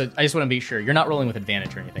you're doing, so I just want to be sure you're not rolling with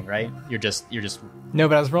advantage or anything, right? You're just. No,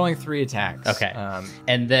 but I was rolling 3 attacks. Okay.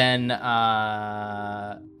 And then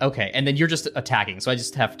and then you're just attacking. So I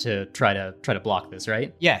just have to try to block this,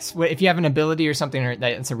 right? Yes. If you have an ability or something, or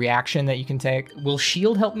that's a reaction that you can take. Will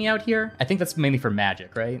shield help me out here? I think that's mainly for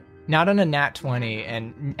magic, right? Not on a nat 20,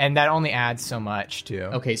 and that only adds so much too.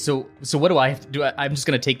 Okay, so what do I have to do? I'm just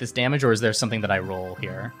going to take this damage, or is there something that I roll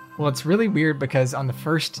here? Well, it's really weird because on the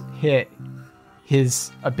first hit,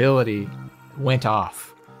 his ability went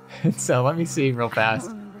off. So let me see real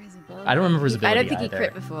fast. I don't remember his ability. I don't think either. he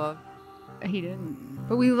crit before. He didn't.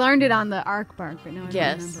 But we learned it on the arc bark, but no, I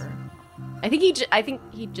don't remember. I think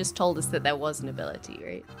he just told us that there was an ability,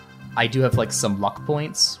 right? I do have like some luck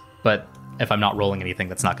points, but if I'm not rolling anything,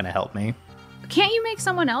 that's not going to help me. Can't you make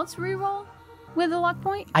someone else reroll with a luck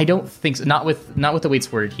point? I don't think so. Not with the way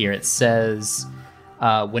it's worded here. It says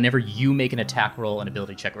whenever you make an attack roll, an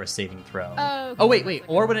ability check, or a saving throw. Okay. Oh wait,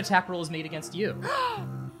 or when an attack roll is made against you.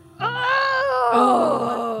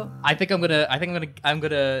 I think I'm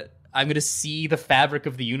gonna see the fabric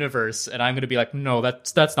of the universe, and I'm gonna be like, no,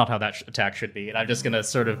 that's not how that attack should be, and I'm just gonna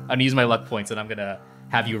I'm gonna use my luck points, and I'm gonna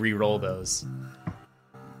have you re-roll those.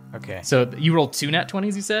 Okay. So you rolled 2 nat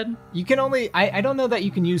 20s, you said? You can only... I don't know that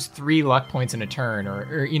you can use 3 luck points in a turn,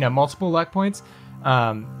 or multiple luck points.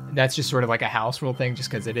 That's just sort of like a house rule thing,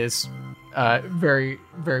 just because it is very,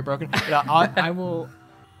 very broken. But I will...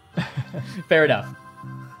 Fair enough.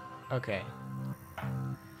 Okay.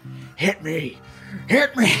 Hit me!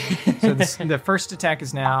 So the first attack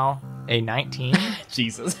is now a 19.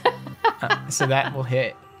 Jesus. So that will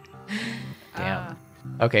hit. Damn.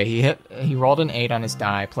 Okay, he rolled an 8 on his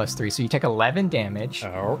die plus 3, so you take 11 damage.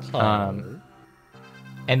 Okay.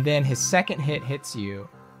 And then his second hit hits you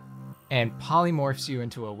and polymorphs you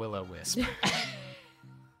into a will-o-wisp.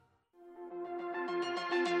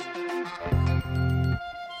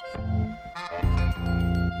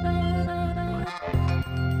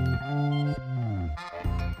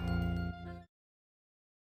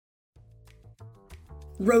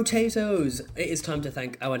 Rotatoes! It is time to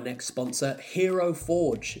thank our next sponsor, Hero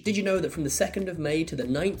Forge. Did you know that from the 2nd of May to the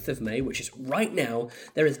 9th of May, which is right now,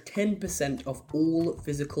 there is 10% off all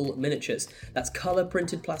physical miniatures. That's colour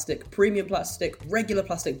printed plastic, premium plastic, regular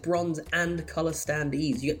plastic, bronze, and colour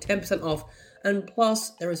standees. You get 10% off, and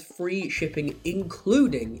plus there is free shipping,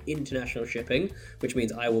 including international shipping, which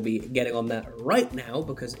means I will be getting on that right now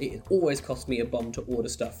because it always costs me a bomb to order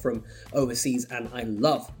stuff from overseas, and I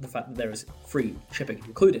love the fact that there is free shipping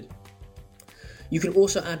included. You can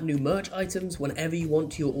also add new merch items whenever you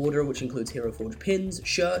want to your order, which includes Hero Forge pins,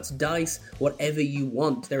 shirts, dice, whatever you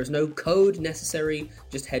want. There is no code necessary,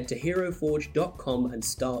 just head to heroforge.com and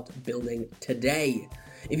start building today.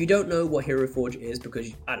 If you don't know what Hero Forge is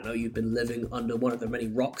because, I don't know, you've been living under one of the many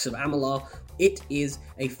rocks of Amalar, it is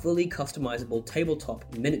a fully customizable tabletop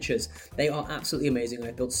miniatures. They are absolutely amazing.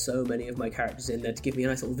 I've built so many of my characters in there to give me a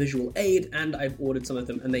nice little visual aid, and I've ordered some of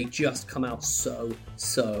them, and they just come out so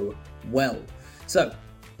well. So,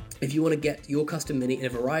 if you want to get your custom mini in a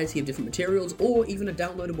variety of different materials, or even a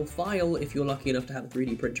downloadable file if you're lucky enough to have a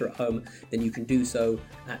 3D printer at home, then you can do so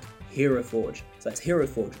at Hero Forge. So that's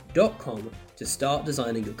heroforge.com to start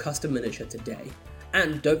designing your custom miniature today.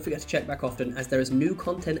 And don't forget to check back often, as there is new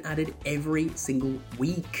content added every single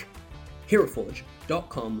week.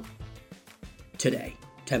 heroforge.com today.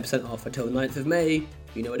 10% off until the 9th of May.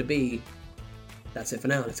 You know where to be. That's it for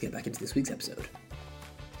now. Let's get back into this week's episode.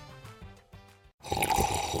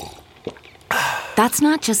 That's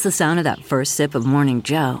not just the sound of that first sip of Morning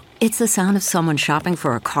Joe. It's the sound of someone shopping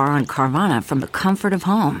for a car on Carvana from the comfort of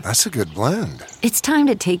home. That's a good blend. It's time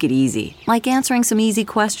to take it easy, like answering some easy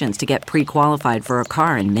questions to get pre-qualified for a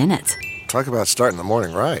car in minutes. Talk about starting the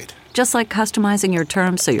morning right. Just like customizing your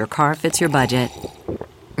terms so your car fits your budget.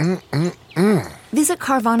 Visit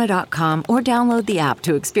Carvana.com or download the app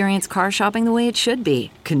to experience car shopping the way it should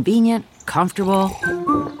be. Convenient, comfortable.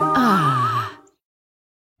 Ah.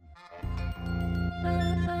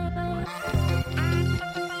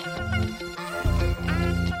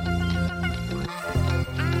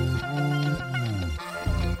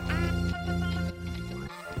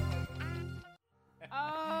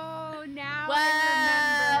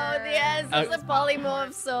 It's a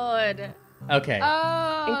polymorph sword. Okay.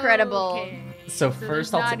 Oh, incredible. Okay. So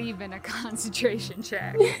first I'll not even a concentration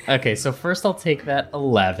check. Okay, so first I'll take that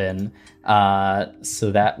 11.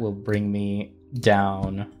 So that will bring me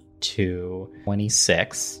down to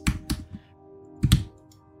 26.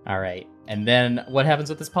 All right. And then what happens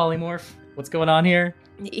with this polymorph? What's going on here?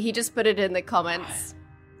 He just put it in the comments.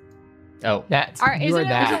 Oh. That's Isn't it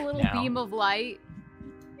like a little beam of light?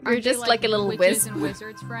 You're just like a little witches wisp. and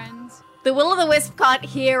wizards friends. The will-o'-the-wisp can't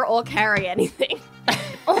hear or carry anything.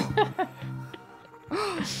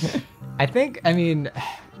 I mean,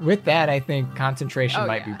 with that, I think concentration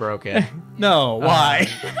might be broken. No, why?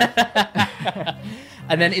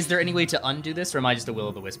 And then, is there any way to undo this, or am I just a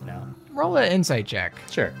will-o'-the-wisp now? Roll an insight check.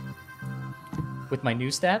 Sure. With my new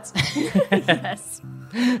stats? Yes.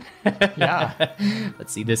 Yeah.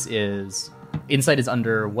 Let's see, this is... Insight is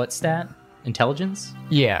under what stat? Intelligence?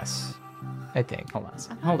 Yes, I think. Hold on.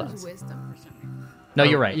 It was wisdom for some reason. No,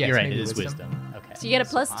 you're right. yes, You're right. maybe It is wisdom. wisdom. Okay. So you get a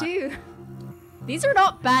 +2. These are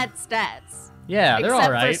not bad stats. Yeah, they're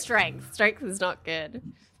all right. Except for strength. Strength is not good.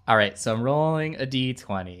 All right, so I'm rolling a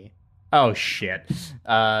d20. Oh, shit.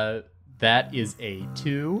 That is a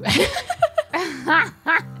 2.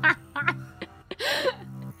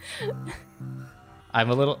 I'm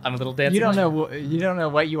a little dancing. You don't know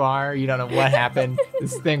what you are. You don't know what happened.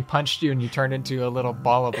 This thing punched you, and you turned into a little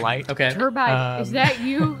ball of light. Okay. Turbine, is that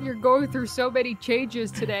you? You're going through so many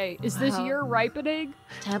changes today. Is this your ripening?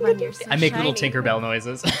 Turbine, you're so I make shiny. little Tinkerbell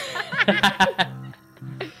noises.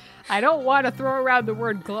 I don't want to throw around the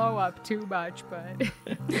word glow up too much, but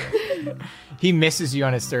He misses you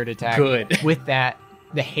on his third attack. Good. With that,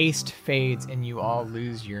 the haste fades, and you all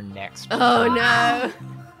lose your next. Oh no.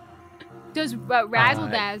 does Razzle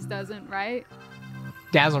Dazz doesn't, right?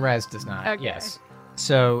 Dazzle-Raz does not. Okay. Yes.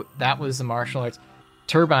 So that was the martial arts.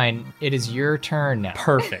 Turbine, it is your turn now.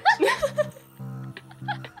 Perfect.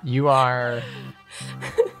 You are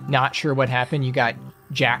not sure what happened. You got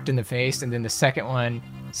jacked in the face, and then the second one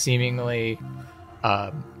seemingly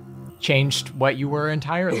changed what you were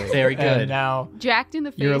entirely. Very good. And now Jacked in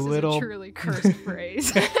the face You're a is little- a truly cursed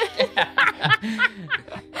phrase.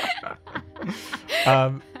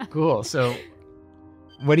 cool. So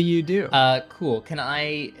what do you do? Cool. Can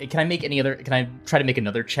I try to make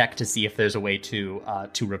another check to see if there's a way to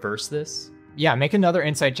reverse this? Yeah, make another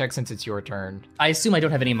insight check since it's your turn. I assume I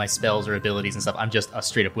don't have any of my spells or abilities and stuff. I'm just a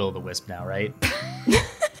straight up will-o'-the-wisp now, right?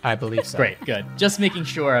 I believe so. Great, good. Just making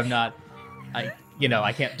sure I'm not, I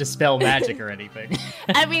can't dispel magic or anything.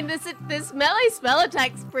 I mean, this melee spell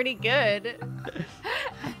attack's pretty good.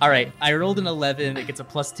 All right, I rolled an 11. It gets a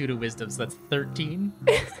 +2 to wisdom, so that's 13.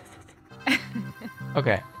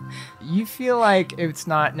 Okay. You feel like it's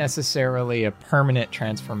not necessarily a permanent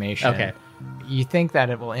transformation. Okay. You think that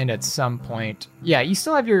it will end at some point. Yeah, you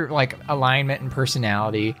still have your alignment and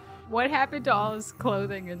personality. What happened to all his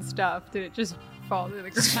clothing and stuff? Did it just fall to the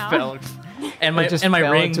ground? Fell, and my It just and my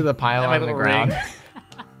fell ring into the pile and my on the little ground. ring.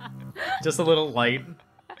 Just a little light.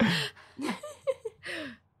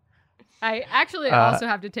 I actually also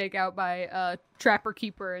have to take out my Trapper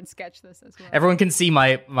Keeper and sketch this as well. Everyone can see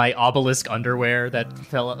my obelisk underwear that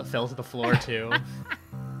fell to the floor too.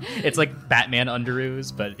 It's like Batman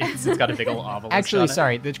underoos, but it's got a big old obelisk. Actually, on it.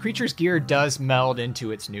 sorry, the creature's gear does meld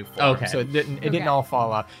into its new form. Okay. So it didn't all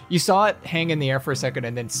fall off. You saw it hang in the air for a second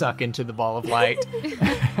and then suck into the ball of light.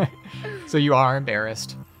 So you are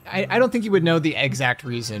embarrassed. I don't think you would know the exact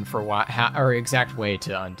reason for or exact way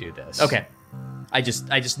to undo this. Okay. I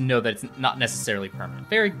just know that it's not necessarily permanent.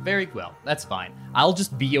 Very, very well. That's fine. I'll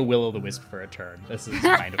just be a will-o'-the-wisp for a turn. This is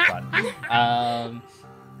kind of fun.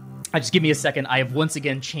 Just give me a second. I have once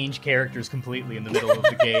again changed characters completely in the middle of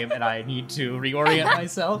the game, and I need to reorient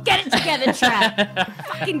myself. Get it together, Trap.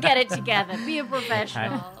 Fucking get it together. Be a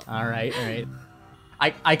professional. All right.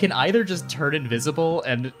 I can either just turn invisible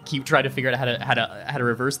and keep trying to figure out how to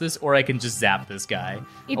reverse this, or I can just zap this guy.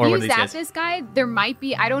 If or you one of these zap guys. this guy, there might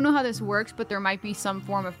be, I don't know how this works, but there might be some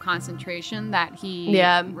form of concentration that he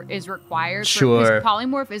is required. Sure. Because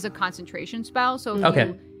polymorph is a concentration spell, so if Okay.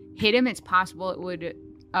 you hit him, it's possible it would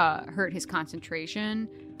hurt his concentration.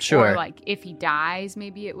 Sure. Or if he dies,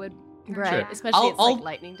 maybe it would. Right. Sure. Especially it's I'll-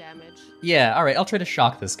 lightning damage. Yeah, all right. I'll try to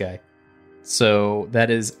shock this guy. So that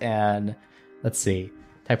is let's see.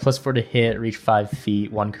 Type +4 to hit, reach 5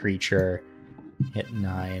 feet, one creature, hit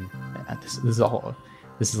 9. This is a whole.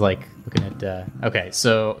 This is like looking at. Okay,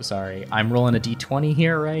 so sorry. I'm rolling a d20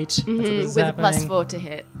 here, right? That's what this is With a happening? +4 to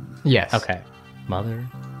hit. Yes. Okay.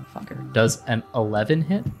 Motherfucker. Does an 11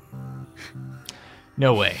 hit?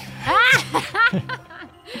 No way.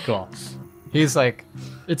 Cool. He's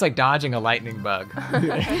it's like dodging a lightning bug.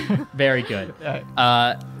 Very good.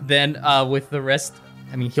 Then with the rest,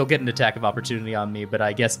 I mean, he'll get an attack of opportunity on me, but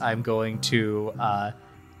I guess I'm going to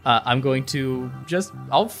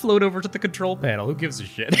I'll float over to the control panel. Who gives a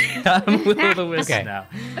shit? I'm will-o'-the-wisp Okay. now.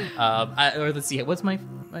 Or let's see, what's my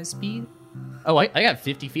speed? Oh, I got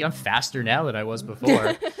 50 feet. I'm faster now than I was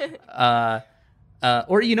before.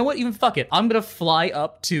 Or you know what? Even fuck it. I'm gonna fly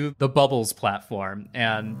up to the Bubbles platform,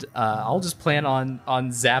 and I'll just plan on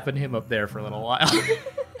zapping him up there for a little while.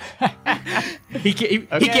 He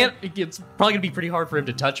can't. It's probably gonna be pretty hard for him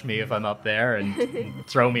to touch me if I'm up there and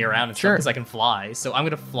throw me around and stuff because I can fly. So I'm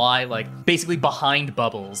gonna fly like basically behind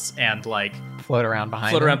Bubbles and like float around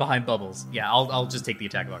behind Bubbles. Yeah, I'll just take the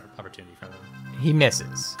attack of opportunity from him. He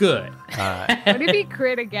misses. Good. What if he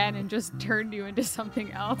crit again and just turned you into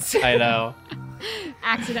something else? I know.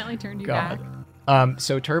 Accidentally turned you God. back.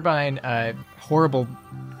 So Turbine,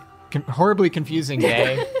 horribly confusing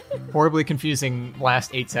day. Horribly confusing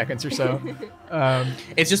last 8 seconds or so.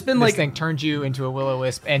 It's just been this like thing turned you into a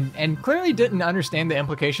will-o-wisp and clearly didn't understand the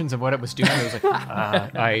implications of what it was doing. It was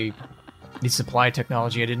like, the supply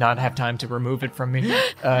technology, I did not have time to remove it from me.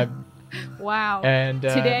 Wow. And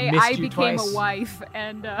today I became twice. a wife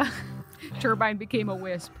and Turbine became a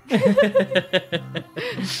wisp.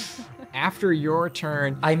 After your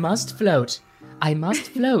turn, I must float. I must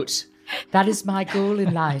float. That is my goal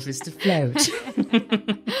in life, is to float.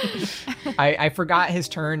 I forgot his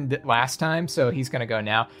turn last time, so he's gonna go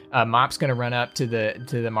now. Mop's gonna run up to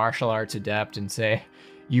the martial arts adept and say,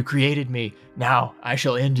 "You created me. Now I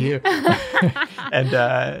shall end you."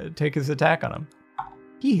 And take his attack on him.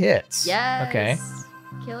 He hits. Yes. Okay.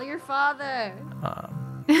 Kill your father.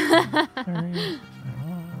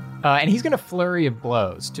 And he's gonna flurry of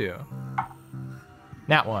blows too.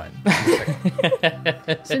 Not one.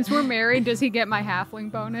 Since we're married, does he get my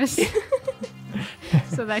halfling bonus?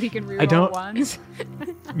 So that he can reroll I don't- ones?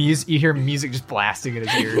 You hear music just blasting in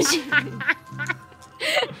his ears.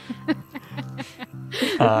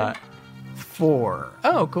 4.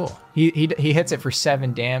 Oh, cool. He hits it for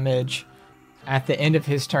 7 damage. At the end of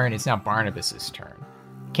his turn, it's now Barnabas's turn.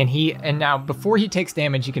 Can he? And now, before he takes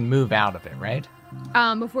damage, he can move out of it, right?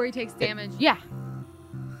 Before he takes damage, yeah.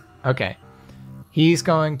 Okay. He's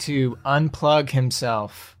going to unplug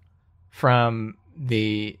himself from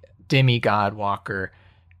the demigod walker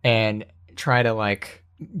and try to like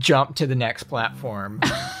jump to the next platform.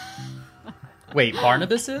 Wait,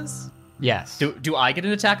 Barnabas is? Yes. Do I get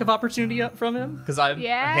an attack of opportunity up from him? Because I'm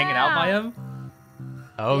hanging out by him?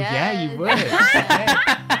 Oh, yeah, you would.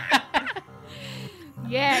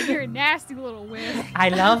 Yeah, you're a nasty little wisp. I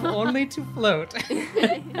love only to float.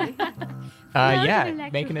 Yeah,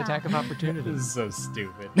 make an attack of opportunity. This is so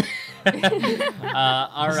stupid. This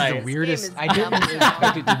All is right. the weirdest. I didn't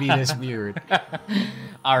expect it to be this weird.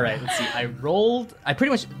 All right, let's see. I rolled. I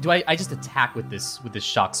pretty much I just attack with this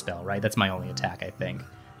shock spell, right? That's my only attack, I think.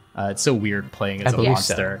 It's so weird playing as a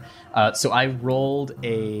monster. So I rolled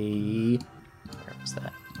a. Where was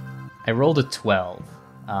that? I rolled a 12.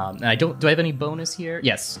 And I don't. Do I have any bonus here?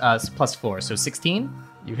 Yes, plus 4, so 16.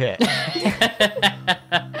 You hit.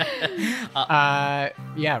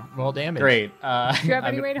 Yeah, roll damage. Great. Do you have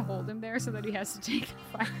any way to hold him there so that he has to take the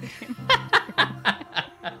fire?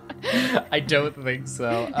 I don't think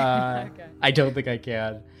so. Okay. I don't think I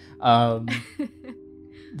can.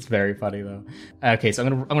 It's very funny though. Okay, so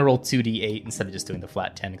I'm gonna roll 2d8 instead of just doing the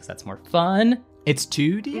flat 10 because that's more fun. It's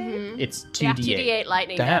 2d8. Mm-hmm. It's 2d8. 2d8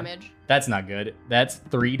 lightning Damn. damage. That's not good. That's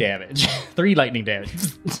 3 damage. 3 lightning damage.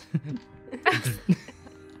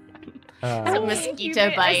 It's a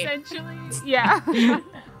mosquito bite. Essentially, yeah.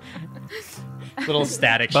 Little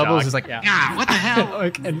static Bubbles shock. is like, Ah, what the hell?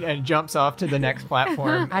 and jumps off to the next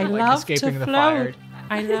platform. I like love escaping to the float. fire.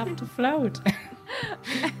 I love to float.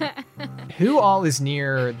 Who all is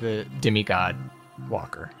near the demigod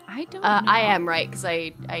walker? I don't know. I am right because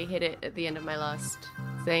I hit it at the end of my last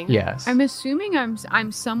thing. Yes. I'm assuming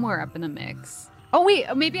I'm somewhere up in the mix. Oh wait,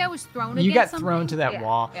 maybe I was thrown. You against got something? thrown to that Yeah,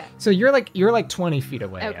 wall. Yeah. So you're like 20 feet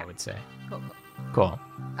away, Okay. I would say. Cool. Cool.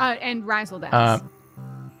 And Razzle Dazzle.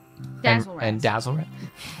 Dazzle and Razz. Dazzle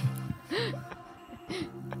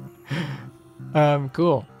Razz.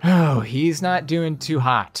 Cool. Oh, he's not doing too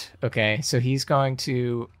hot. Okay, so he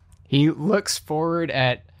looks forward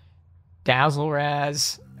at Dazzle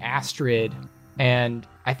Raz, Astrid, and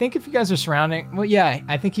I think if you guys are surrounding, well, yeah,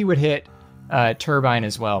 I think he would hit Turbine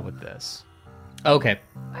as well with this. Okay.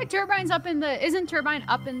 Turbine's up in the. Isn't Turbine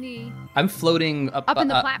up in the? I'm floating up Up in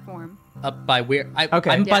the platform. Up by where Okay.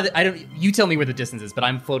 I'm by the I don't you tell me where the distance is, but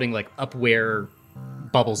I'm floating like up where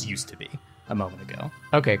Bubbles used to be a moment ago.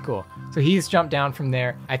 Okay, cool. So he's jumped down from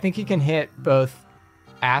there. I think he can hit both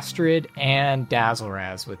Astrid and Dazzle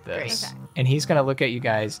Raz with this. Great. Okay. And he's going to look at you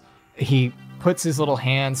guys. He puts his little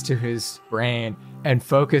hands to his brain and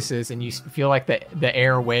focuses, and you feel like the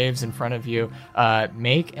air waves in front of you.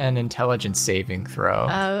 Make an intelligence saving throw.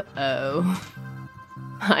 Uh-oh.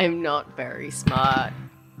 I'm not very smart.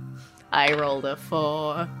 I rolled a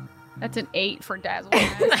 4. That's an 8 for Dazzle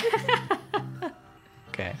Razz.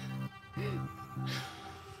 Okay.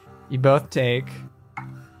 You both take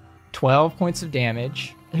 12 points of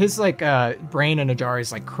damage, his like brain in a jar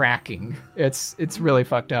is like cracking. It's really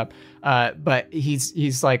fucked up. But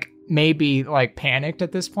he's like maybe like panicked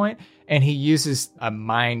at this point, and he uses a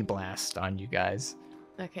mind blast on you guys.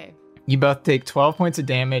 Okay. You both take 12 points of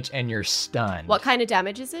damage, and you're stunned. What kind of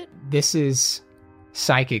damage is it? This is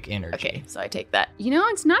psychic energy. Okay, so I take that. You know,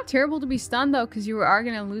 it's not terrible to be stunned though, because you are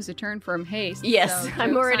going to lose a turn from haste. Yes, so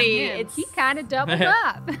I'm already. He kind of doubled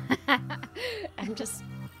up. I'm just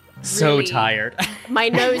so really, tired. My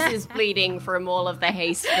nose is bleeding from all of the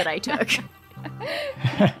haste that I took.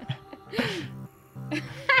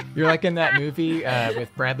 You're like in that movie with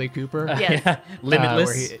Bradley Cooper. Yes. Yeah.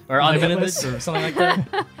 Limitless or Unlimited or something like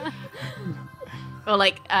that. Or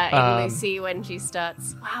like in Lucy when she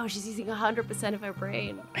starts, wow, she's using 100% of her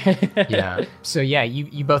brain. Yeah. So yeah,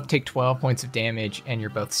 you both take 12 points of damage, and you're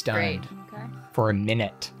both stunned for a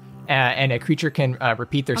minute. And a creature can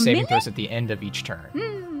repeat their saving throws at the end of each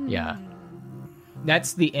turn. Yeah.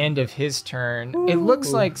 That's the end of his turn. Ooh. It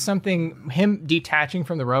looks like him detaching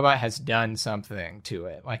from the robot has done something to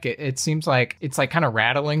it. Like it seems like it's like kind of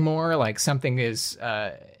rattling more, like something is,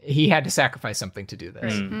 he had to sacrifice something to do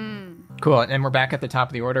this. Cool. And we're back at the top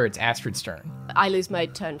of the order. It's Astrid's turn. I lose my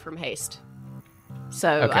turn from haste.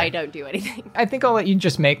 So I don't do anything. I think I'll let you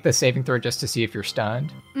just make the saving throw just to see if you're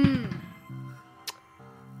stunned.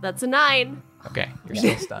 That's a 9. Okay. You're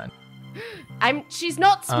still stunned. She's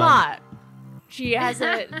not smart. She has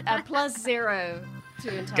a +0 to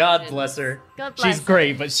intelligence. God bless her. God bless She's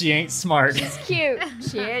great, but she ain't smart. She's cute.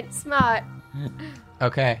 She ain't smart.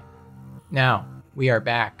 Okay. Now, we are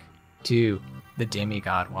back to the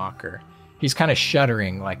Godwalker. He's kind of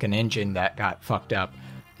shuddering like an engine that got fucked up.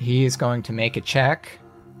 He is going to make a check.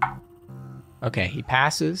 Okay, he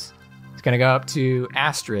passes. He's going to go up to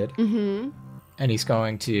Astrid. Mm-hmm. And he's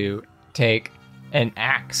going to take an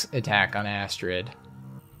axe attack on Astrid.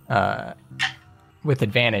 With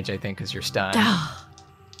advantage, I think, because you're stunned.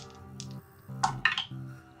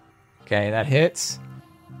 Okay, that hits.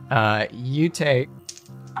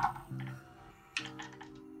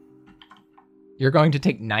 You're going to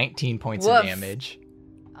take 19 points of damage.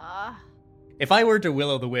 If I were to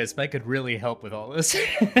Will-O-the-Wisp, I could really help with all this.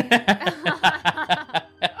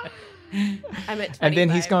 I'm at 25. And then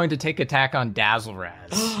he's going to take attack on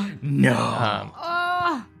Dazzle-Raz.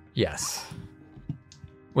 No. Yes.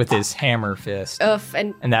 With his hammer fist.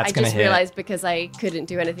 And that's going to hit. I just realized because I couldn't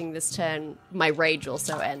do anything this turn, my rage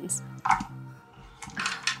also ends.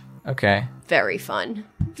 Okay. Very fun.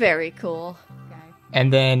 Very cool. Okay.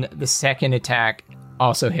 And then the second attack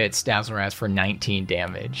also hits Dazzle-Raz for 19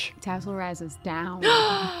 damage. Dazzle-Raz is down.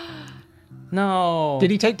 No.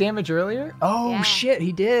 Did he take damage earlier? Oh, yeah. Shit,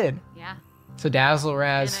 he did. Yeah. So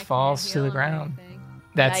Dazzle-Raz falls to the ground.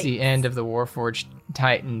 That's the end of the Warforged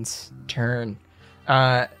Titan's turn.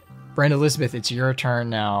 Brenda Elizabeth, it's your turn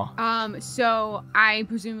now. So I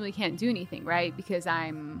presumably can't do anything, right? Because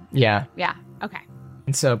I'm... Yeah. Yeah, okay.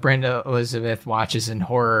 And so Brenda Elizabeth watches in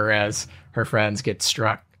horror as her friends get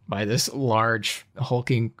struck by this large,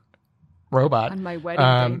 hulking robot. On my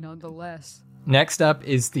wedding day, nonetheless. Next up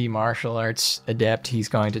is the martial arts adept. He's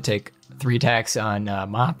going to take 3 attacks on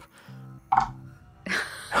Mop.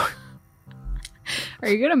 Are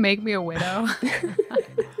you going to make me a widow?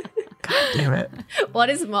 God damn it. What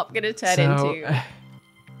is Mop going to turn into?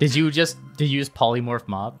 Did you use polymorph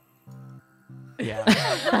mob? Yeah.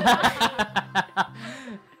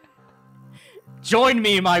 Join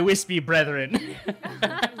me, my wispy brethren.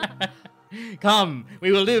 Come,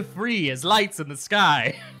 we will live free as lights in the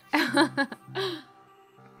sky.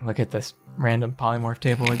 Look at this random polymorph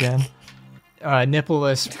table again.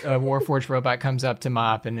 Nippleless Warforged robot comes up to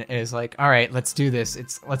Mop and is like, all right, let's do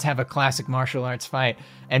this. Let's have a classic martial arts fight,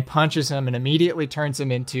 and punches him and immediately turns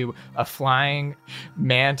him into a flying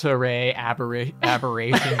manta ray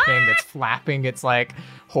aberration thing that's flapping its like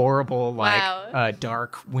horrible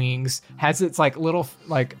dark wings. Has its like little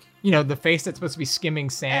like, you know, the face that's supposed to be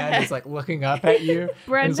skimming sand is like looking up at you.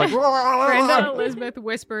 Brenda Elizabeth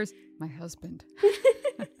whispers, "My husband."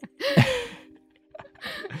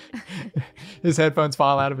 His headphones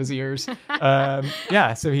fall out of his ears.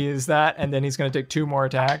 So he is that, and then he's going to take 2 more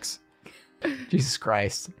attacks. Jesus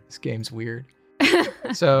Christ, this game's weird.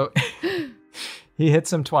 So he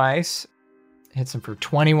hits him twice, hits him for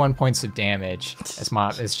 21 points of damage, as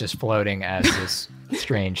Mop is just floating as this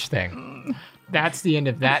strange thing. That's the end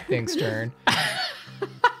of that thing's turn.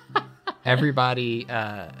 Everybody,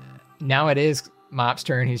 now it is Mop's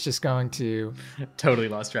turn. He's just going to... Totally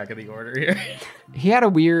lost track of the order here. He had a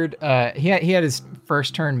weird... he had his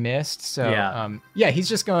first turn missed, so... he's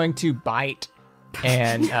just going to bite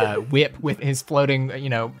and whip with his floating,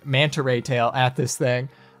 manta ray tail at this thing.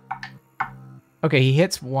 Okay, he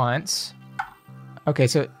hits once. Okay,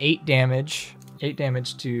 so 8 damage. 8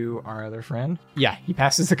 damage to our other friend. Yeah, he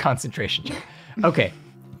passes the concentration check. Okay,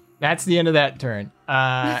 that's the end of that turn.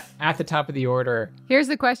 At the top of the order. Here's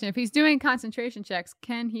the question. If he's doing concentration checks,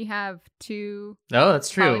 can he have 2 Oh, that's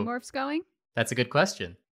true. polymorphs going? That's a good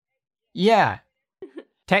question. Yeah.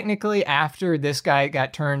 Technically, after this guy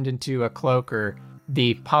got turned into a cloaker,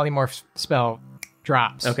 the polymorph spell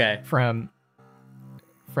drops. Okay. From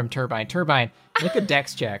Turbine. Turbine, make a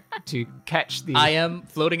dex check to catch the... I am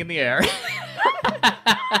floating in the air.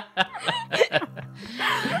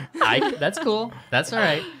 That's cool. That's all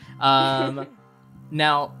right.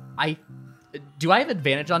 Now, do I have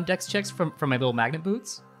advantage on dex checks from my little magnet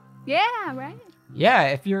boots? Yeah, right. Yeah,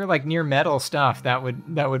 if you're like near metal stuff, that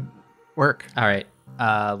would work. All right.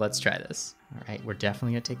 Let's try this. All right, we're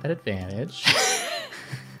definitely gonna take that advantage.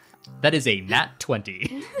 That is a nat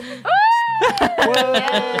 20.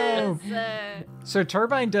 Whoa! So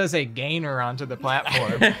Turbine does a gainer onto the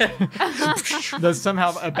platform. Does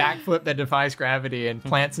somehow a backflip that defies gravity and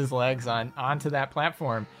plants his legs onto that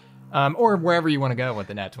platform. Or wherever you want to go with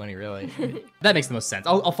the nat 20, really. That makes the most sense.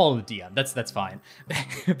 I'll follow the DM. That's fine.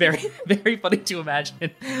 Very, very funny to imagine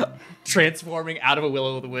transforming out of a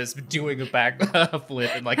will-o'-the-wisp, doing a back flip,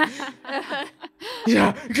 and like,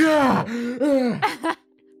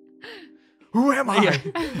 who am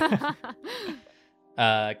I?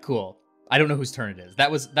 Cool. I don't know whose turn it is. That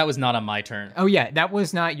was not on my turn. Oh yeah, that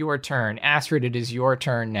was not your turn. Astrid, it is your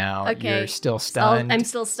turn now. Okay. You're still stunned. I'm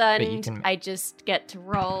still stunned. but you can- I just get to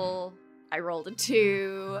roll. I rolled a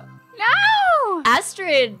 2. No!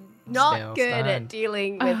 Astrid, not Still good at stunned.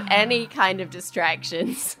 dealing with any kind of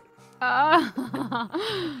distractions.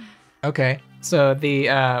 Okay, so the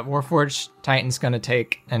Warforged Titan's gonna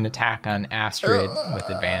take an attack on Astrid with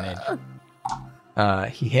advantage.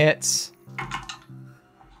 He hits.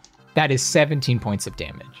 That is 17 points of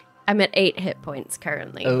damage. I'm at 8 hit points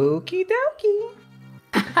currently. Okie dokie.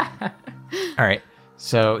 All right,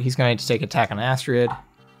 so he's going to take attack on Astrid.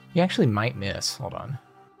 He actually might miss. Hold on.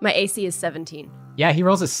 My AC is 17. Yeah, he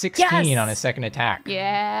rolls a 16 Yes! on his second attack.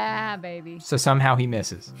 Yeah, baby. So somehow he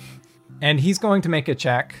misses. And he's going to make a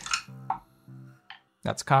check.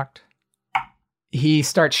 That's cocked. He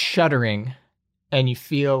starts shuddering, and you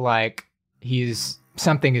feel like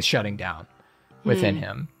something is shutting down within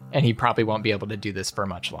him. And he probably won't be able to do this for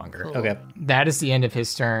much longer. Okay. That is the end of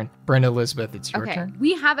his turn. Brenda Elizabeth, it's your turn.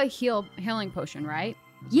 We have a healing potion, right?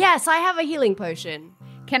 Yes, I have a healing potion.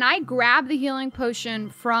 Can I grab the healing potion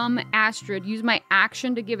from Astrid, use my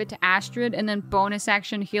action to give it to Astrid, and then bonus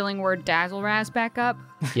action healing word Dazzle Raz back up?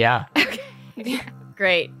 Yeah.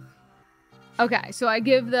 Great. Okay, so I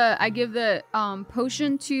give the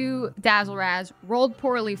potion to Dazzle Raz, rolled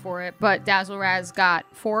poorly for it, but Dazzle Raz got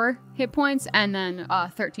 4 hit points and then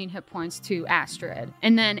 13 hit points to Astrid.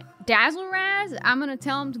 And then Dazzle Raz, I'm gonna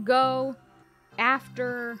tell him to go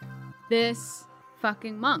after this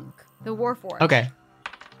fucking monk, the Warforged. Okay.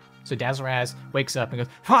 So Dazzle Raz wakes up and goes,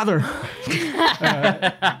 Father!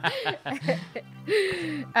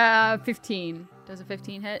 15. Does a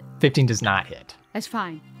 15 hit? 15 does not hit. That's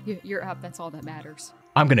fine. You're up. That's all that matters.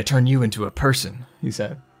 I'm going to turn you into a person, he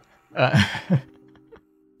said.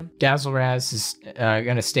 Dazzle Raz is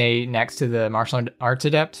going to stay next to the martial arts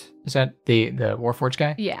adept. Is that the Warforged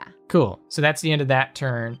guy? Yeah. Cool. So that's the end of that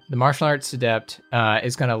turn. The martial arts adept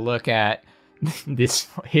is going to look at this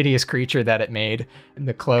hideous creature that it made, and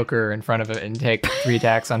the cloaker in front of it, and take 3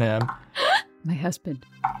 attacks on him. My husband.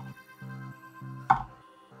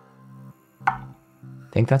 I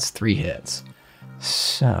think that's 3 hits.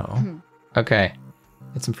 So, okay.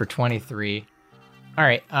 Hits him for 23. All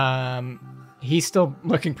right. He's still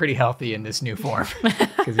looking pretty healthy in this new form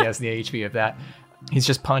because he has the HP of that. He's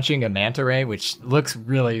just punching a manta ray, which looks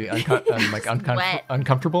really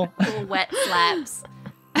uncomfortable. Little wet slaps.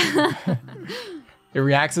 It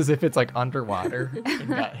reacts as if it's like underwater and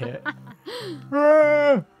got hit.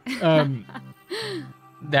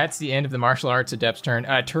 That's the end of the martial arts adept's turn.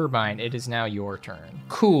 Turbine, it is now your turn.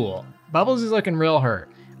 Cool. Bubbles is looking real hurt.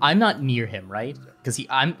 I'm not near him, right? Because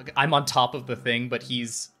I'm on top of the thing, but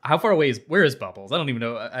he's how far away where is Bubbles? I don't even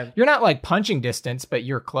know. You're not like punching distance, but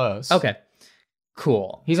you're close. Okay.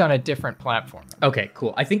 Cool. He's on a different platform. Okay,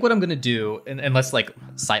 cool. I think what I'm going to do, unless like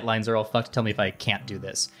sight lines are all fucked, tell me if I can't do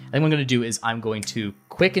this. I think what I'm going to do is I'm going to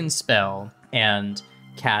quicken spell and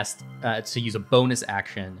cast, to use a bonus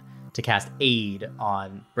action to cast Aid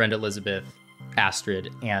on Brenda Elizabeth,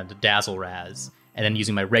 Astrid, and Dazzle Raz. And then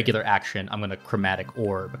using my regular action, I'm going to Chromatic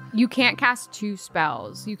Orb. You can't cast 2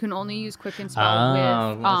 spells. You can only use Quicken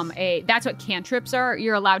Spell with a... That's what cantrips are.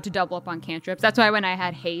 You're allowed to double up on cantrips. That's why when I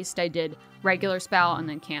had Haste, I did regular spell and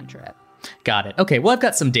then cantrip. Got it. Okay, well, I've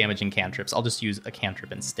got some damaging cantrips. I'll just use a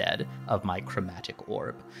cantrip instead of my chromatic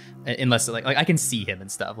orb. Unless, like I can see him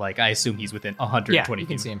and stuff. Like, I assume he's within 120 Yeah, feet. you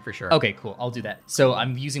can see him for sure. Okay, cool. I'll do that. So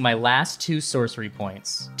I'm using my last 2 sorcery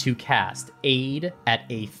points to cast Aid at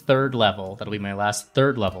a 3rd level. That'll be my last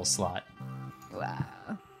 3rd level slot. Wow.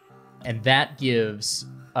 And that gives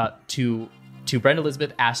to Brenda,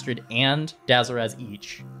 Elizabeth, Astrid, and Dazzleraz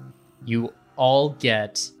each, you all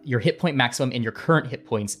get your hit point maximum and your current hit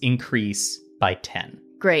points increase by 10.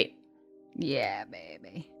 Great. Yeah,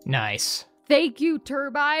 baby. Nice. Thank you,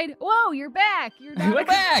 Turbine. Whoa, you're back. You're not We're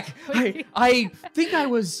back. I think I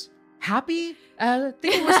was happy. I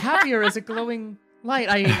think I was happier as a glowing light.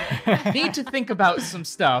 I need to think about some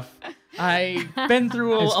stuff. I've been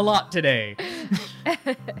through a lot today.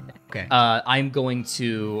 Okay. I'm going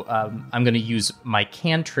to use my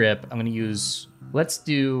cantrip. Let's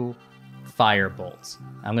do Firebolt.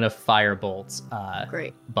 I'm going to Firebolt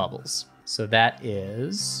Great. Bubbles. So that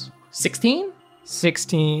is 16?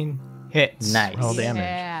 16 hits. Nice. Roll damage.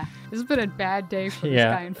 Yeah. This has been a bad day for this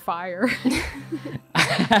Yeah. guy in fire.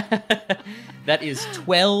 That is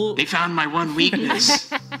 12. They found my one weakness.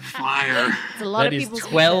 Fire. It's a lot That of is people's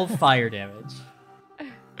 12 fire damage.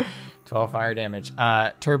 12 fire damage.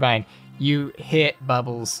 Turbine, you hit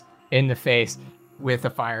Bubbles in the face with a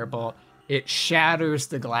firebolt. It shatters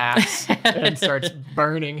the glass and starts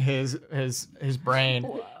burning his brain.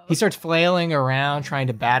 Whoa. He starts flailing around trying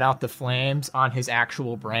to bat out the flames on his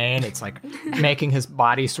actual brain. It's like making his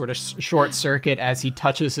body sort of short circuit as he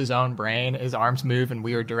touches his own brain. His arms move in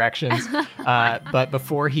weird directions. But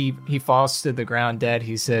before he falls to the ground dead,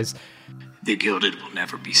 he says, "The gilded will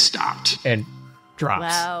never be stopped." And drops.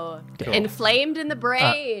 Wow. Cool. Inflamed in the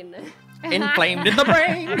brain. Inflamed in the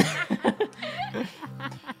brain.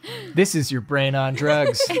 This is your brain on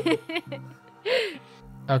drugs.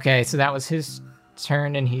 Okay, so that was his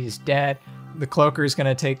turn and he's dead. The cloaker is going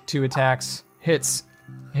to take 2 attacks. Hits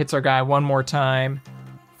our guy one more time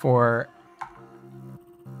for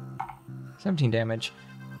 17 damage.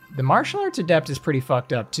 The martial arts adept is pretty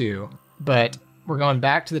fucked up too, but we're going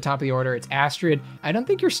back to the top of the order. It's Astrid. I don't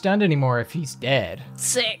think you're stunned anymore if he's dead.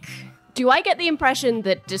 Sick. Do I get the impression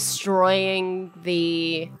that destroying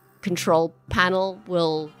the control panel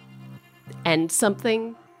will end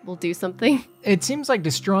something? Will do something? It seems like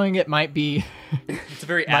destroying it might be It's a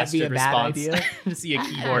very might be a Astrid bad response idea. to see a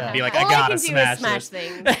keyboard and be like, All I gotta I can do is smash smash this.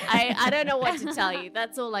 things. I don't know what to tell you.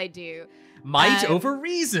 That's all I do. Might over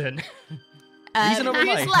reason. Reason over Who's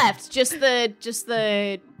might. left? Just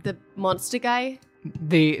the monster guy?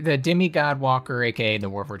 The demigod walker, aka the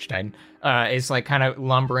Warforged Titan, is like kind of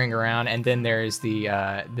lumbering around, and then there's the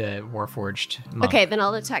Warforged monk. Okay, then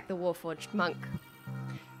I'll attack the Warforged monk.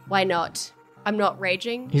 Why not? I'm not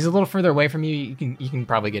raging. He's a little further away from you. You can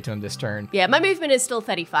probably get to him this turn. Yeah, my movement is still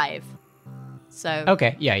 35. So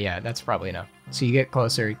Okay, yeah, that's probably enough. So you get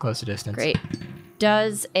closer distance. great.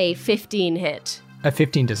 Does a 15 hit? A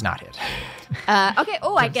 15 does not hit. Okay.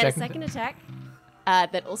 Oh, I get a Second- second attack.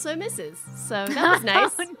 That also misses. So that was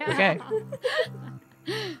nice. Oh, no. Okay.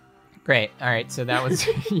 Great. All right. So that was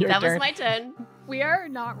your That turn. was my turn. We are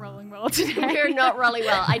not rolling well today. We're not rolling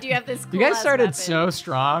well. I do have this. You guys cool-ass started weapon. so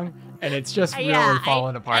strong, and it's just really Yeah,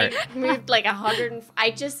 falling apart. I moved like 100. I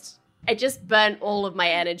just burnt all of my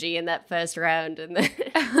energy in that first round, and then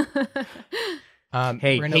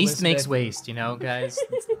Hey, Brenda haste makes Elizabeth- waste, guys.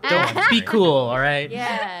 Don't be cool, all right?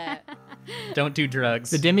 yeah. Don't do drugs.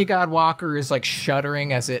 The demigod walker is like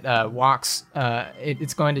shuddering as it walks.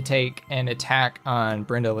 It's going to take an attack on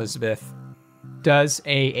Brenda Elizabeth. Does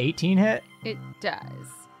a 18 hit? It does.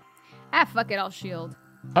 Fuck it, I'll shield.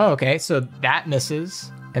 Oh, okay. So that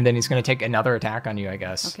misses, and then he's going to take another attack on you, I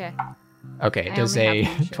guess. Okay. Okay. I Does only a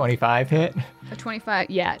have one shield. 25 hit? A 25.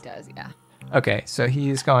 Yeah, it does. Yeah. Okay, so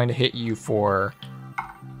he's going to hit you for.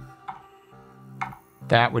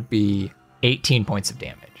 That would be 18 points of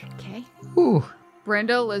damage. Okay. Ooh.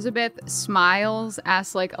 Brenda Elizabeth smiles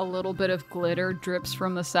as like a little bit of glitter drips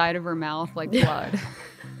from the side of her mouth like blood.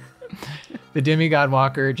 The demigod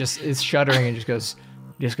walker just is shuddering and just goes,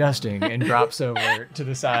 disgusting, and drops over to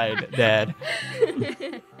the side, dead.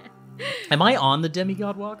 Am I on the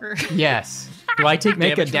demigod walker? Yes. Do I take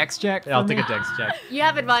Make a damage? dex check. I'll for take me. a dex check. You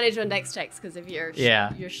have advantage on dex checks because of your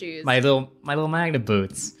your shoes. My little magna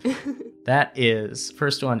boots. That is,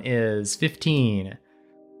 first one is 15.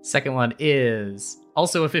 Second one is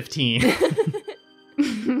also a 15.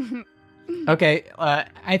 Okay,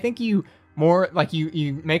 I think you more like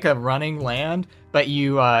you make a running land, but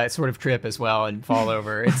you sort of trip as well and fall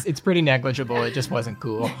over. It's pretty negligible. It just wasn't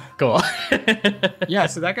cool. Cool. Yeah,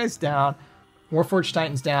 so that guy's down. Warforged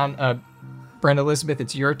Titan's down. Brenda Elizabeth,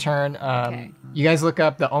 it's your turn. Okay. You guys look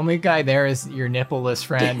up. The only guy there is your nippleless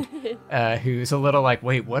friend, who's a little like,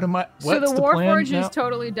 wait, what am I? What's So the plan Warforged now? is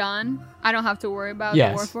totally done. I don't have to worry about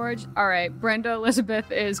Yes. the Warforged. All right, Brenda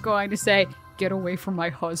Elizabeth is going to say, "Get away from my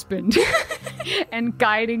husband," and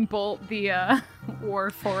guiding bolt the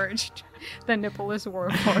Warforged, the nippleless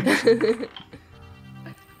Warforged.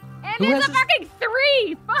 And Who it's has a fucking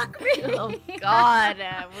 3! Fuck me! Oh god,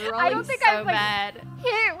 we're rolling I don't think so I've, like, bad.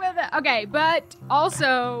 hit with it. Okay, but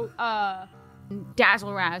also,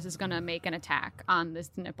 Dazzle Raz is gonna make an attack on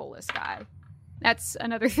this nippleless guy. That's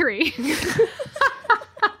another 3.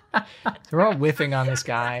 We're all whiffing on this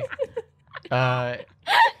guy.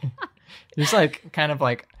 He's like kind of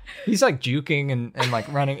like he's like juking and like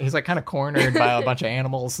running. He's like kind of cornered by a bunch of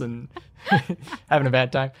animals and having a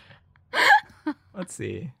bad time. Let's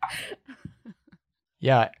see.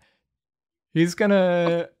 Yeah. He's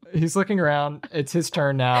looking around. It's his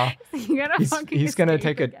turn now. You gotta He's gonna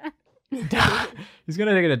take a he's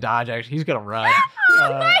gonna take it a dodge action. He's gonna run. Oh my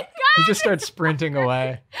god! He just starts sprinting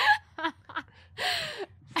away.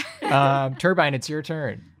 Turbine, it's your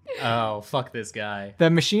turn. Oh, fuck this guy. The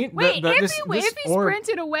machine. Wait, if he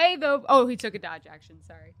sprinted away though. Oh, he took a dodge action.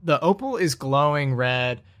 Sorry. The opal is glowing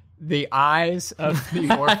red. The eyes of the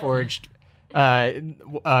Warforged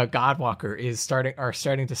Godwalker are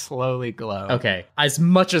starting to slowly glow. Okay, as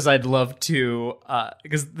much as I'd love to,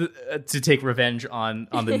 to take revenge on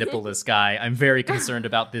the nippleless guy, I'm very concerned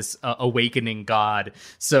about this awakening god.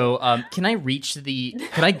 So, can I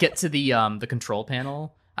get to the control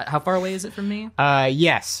panel? How far away is it from me?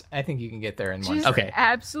 Yes, I think you can get there in one. Just Okay.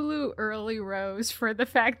 absolute early rose for the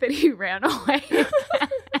fact that he ran away.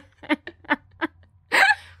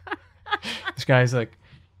 This guy's like,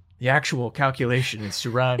 the actual calculation is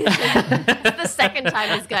to run. It's the second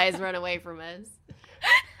time this guy has run away from us.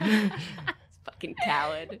 Fucking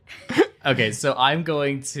coward. Okay, so I'm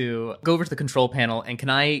going to go over to the control panel, and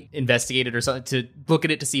can I investigate it or something to look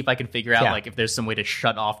at it to see if I can figure out like if there's some way to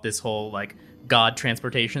shut off this whole like god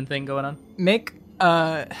transportation thing going on? Make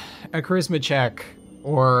a charisma check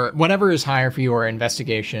or whatever is higher for you, or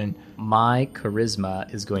investigation. My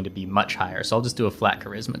charisma is going to be much higher, so I'll just do a flat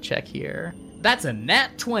charisma check here. That's a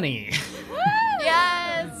nat 20.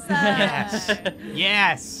 Yes.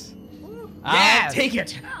 Yes. I'll take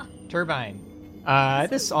it. Turbine.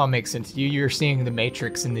 This all makes sense to you. You're seeing the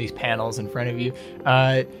matrix in these panels in front of you.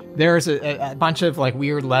 There's a bunch of like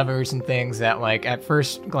weird levers and things that like at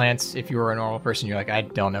first glance, if you were a normal person, you're like, I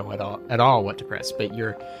don't know at all what to press, but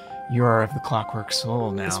you're of the Clockwork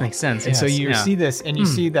Soul now. This makes sense. And so yes, you see this and you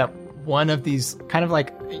see that one of these kind of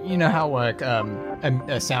like, you know how like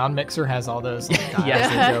a sound mixer has all those like, dials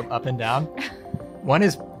that go up and down? One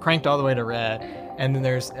is cranked all the way to red, and then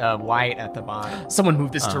there's white at the bottom. Someone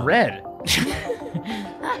moved this to red.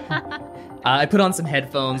 I put on some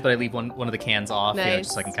headphones, but I leave one of the cans off,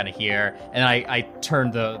 just so I can kind of hear. And I turn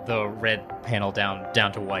the red panel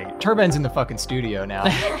down to white. Turbine's in the fucking studio now.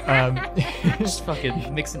 Just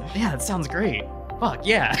fucking mixing. Yeah, that sounds great. Fuck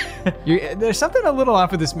yeah. There's something a little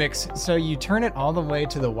off with this mix. So you turn it all the way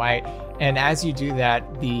to the white, and as you do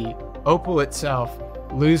that, the opal itself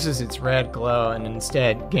loses its red glow and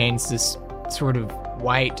instead gains this sort of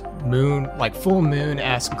white moon, like full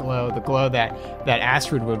moon-esque glow, the glow that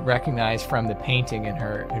Astrid would recognize from the painting in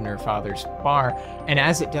her father's bar. And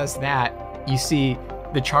as it does that, you see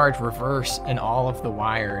the charge reverse in all of the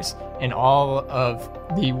wires, and all of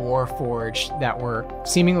the Warforged that were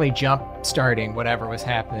seemingly jump-starting whatever was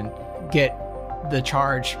happening get the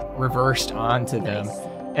charge reversed onto them.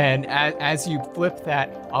 And as you flip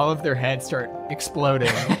that, all of their heads start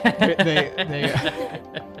exploding.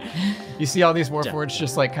 You see all these Warforged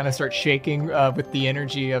just like kind of start shaking with the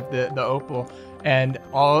energy of the opal, and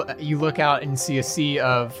you look out and see a sea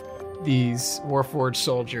of these Warforged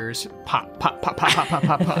soldiers pop, pop, pop, pop, pop, pop,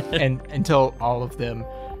 pop, pop, and until all of them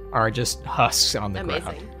are just husks on the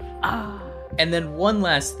ground. And then one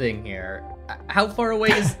last thing here. How far away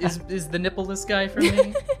is the nippleless guy from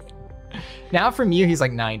me? Now from you, he's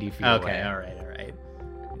like 90 feet away. Okay, all right.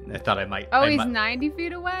 I thought I might. Oh, he's 90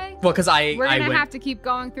 feet away? Well, because we're going to have to keep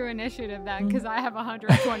going through initiative then, because I have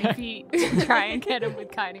 120 feet to try and get him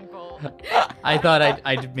with Guiding Bolt. I thought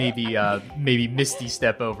I'd maybe Misty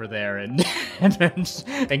Step over there and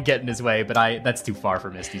get in his way, but that's too far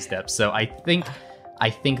for Misty Step. So I think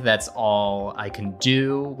that's all I can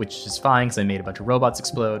do, which is fine because I made a bunch of robots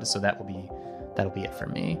explode. So that'll be it for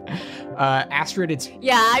me. Astrid, it's...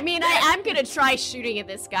 Yeah, I mean, I'm going to try shooting at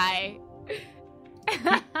this guy.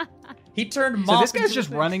 He turned So this guy's just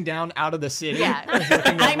running down out of the city. Yeah.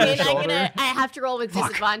 I mean, I have to roll with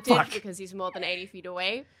disadvantage because he's more than 80 feet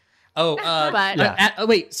away. Oh, But-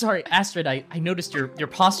 wait, sorry, Astrid. I noticed your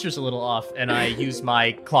posture's a little off, and I used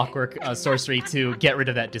my clockwork sorcery to get rid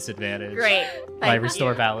of that disadvantage. Great. By Thank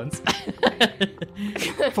restore you. balance.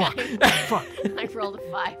 Fuck. I rolled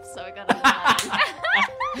a 5, so I got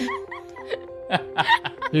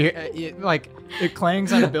a 9. Like, it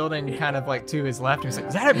clangs on a building kind of like to his left. He's like,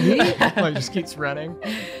 is that me? Like, just keeps running.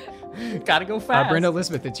 Gotta go fast. Brenda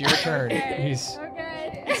Elizabeth, it's your turn. He's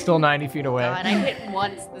still 90 feet away. God, I hit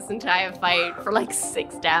once this entire fight for like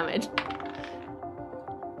 6 damage.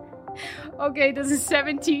 Okay, does a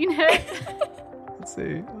 17 hit? Let's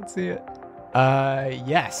see it.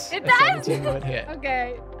 Yes. It a does? 17 would hit.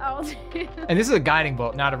 Okay, I'll And this is a guiding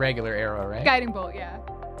bolt, not a regular arrow, right? guiding bolt, yeah.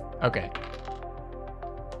 Okay.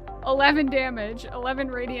 11 damage, 11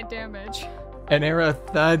 radiant damage. An arrow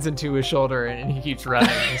thuds into his shoulder, and he keeps running.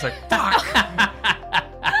 He's like, fuck!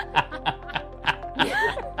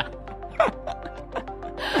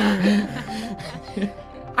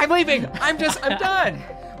 I'm leaving! I'm done!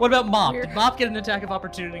 What about Mop? Did Mop get an attack of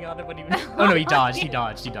opportunity on him when he was... Oh no, he dodged. He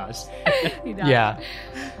dodged. He died. Yeah.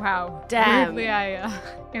 Wow. Damn. Weirdly, I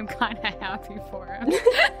am kind of happy for him.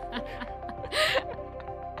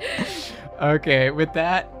 Okay, with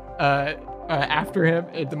that, after him,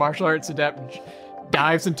 the martial arts adept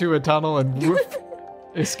dives into a tunnel and woof,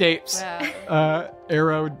 escapes.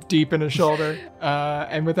 Arrow deep in his shoulder.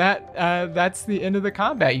 And with that, that's the end of the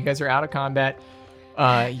combat. You guys are out of combat.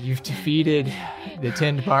 You've defeated the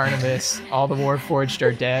Tinned Barnabas. All the Warforged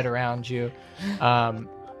are dead around you.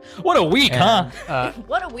 What a week, huh?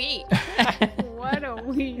 What a week. What a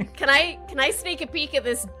week. Can I sneak a peek at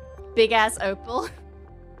this big ass opal?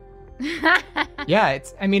 Yeah,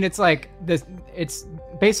 it's like this. It's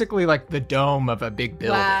basically like the dome of a big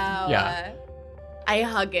building. Wow. Yeah. I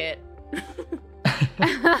hug it.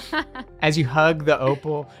 As you hug the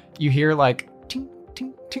opal, you hear like ting,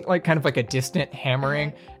 ting, ting, like kind of like a distant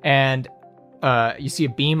hammering, and you see a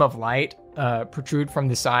beam of light protrude from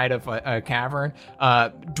the side of a cavern.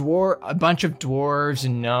 A bunch of dwarves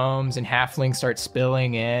and gnomes and halflings start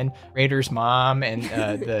spilling in. Raider's mom and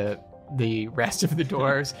the rest of the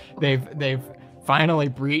dwarves, they've finally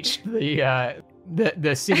breached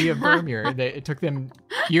the city of Vermeer. It took them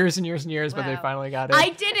years and years and years, but they finally got it. I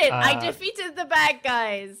did it. I defeated the bad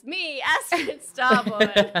guys. Me, Astrid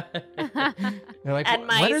Starboard. They're like, and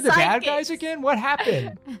my what are the bad sidekicks. guys again? What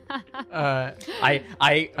happened?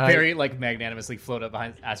 I very like magnanimously float up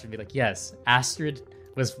behind Astrid and be like, yes, Astrid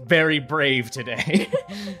was very brave today.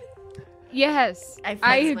 Yes, I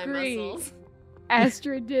I flexed my agree. muscles.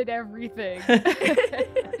 Astrid did everything.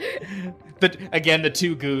 But again, the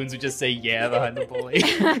two goons would just say yeah behind the bully.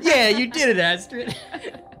 Yeah, you did it, Astrid.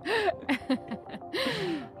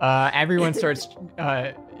 Everyone starts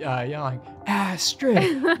yelling,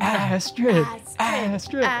 Astrid, Astrid,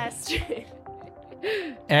 Astrid. Astrid.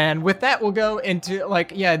 And with that, we'll go into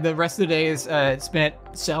the rest of the day is spent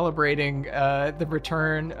celebrating the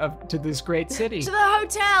return to this great city. To the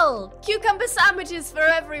hotel. Cucumber sandwiches for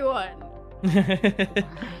everyone.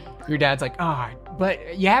 Your dad's like,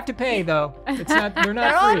 but you have to pay though. It's not. They're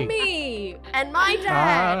not They're free. on me and my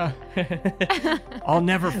dad. I'll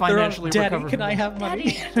never financially Daddy, recover. can from I this. have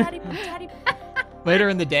money? Daddy. Later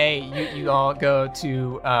in the day, you all go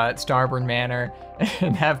to Starburn Manor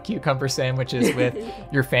and have cucumber sandwiches with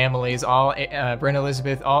your families. All Brent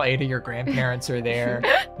Elizabeth, all 8 of your grandparents are there.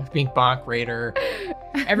 Bink Bonk Raider.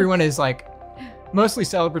 Everyone is like mostly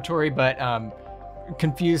celebratory, but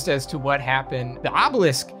confused as to what happened. The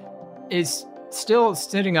obelisk is still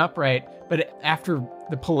sitting upright, but after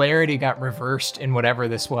the polarity got reversed in whatever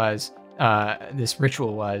this was, this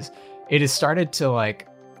ritual was, it has started to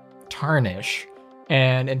tarnish.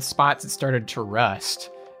 And in spots, it started to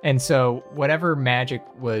rust. And so whatever magic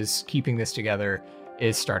was keeping this together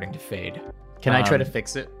is starting to fade. Can I try to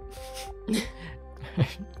fix it?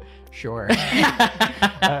 Sure.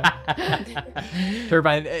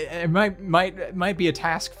 Turbine, it might be a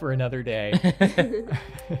task for another day.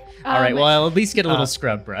 All right, well, I'll at least get a little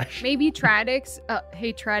scrub brush. Maybe Tradix.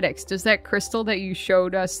 Hey, Tradix, does that crystal that you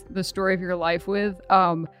showed us the story of your life with,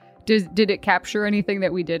 did it capture anything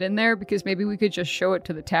that we did in there? Because maybe we could just show it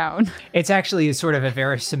to the town. It's actually sort of a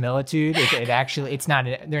verisimilitude. It's not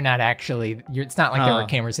like there were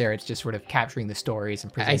cameras there. It's just sort of capturing the stories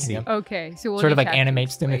and presenting them. Okay, so we'll sort of just like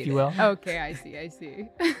animates them, if you will. Okay, I see.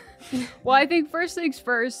 Well, I think first things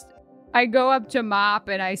first, I go up to Mop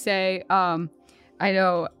and I say, I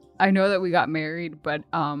know that we got married, but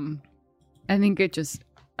I think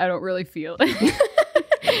I don't really feel it.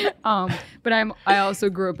 But I also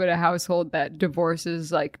grew up in a household that divorce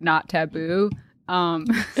is not taboo.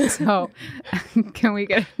 So can we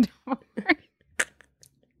get a divorce?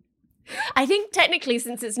 I think technically,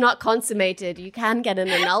 since it's not consummated, you can get an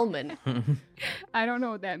annulment. I don't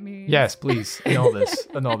know what that means. Yes, please annul this.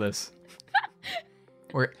 Annul this.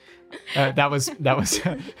 Or that was that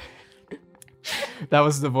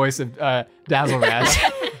was the voice of Dazzle-Raz.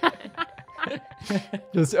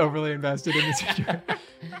 Just overly invested in this.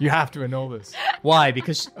 You have to annul this. Why?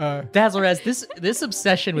 Because Dazzle-Raz, this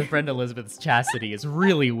obsession with Brenda Elizabeth's chastity is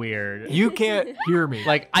really weird. You can't hear me.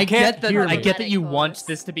 Like I get that you want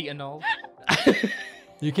this to be annulled.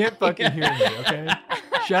 You can't fucking hear me, okay?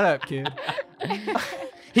 Shut up, kid.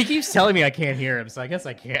 He keeps telling me I can't hear him, so I guess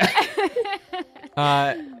I can't.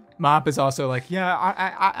 Mop is also like, yeah,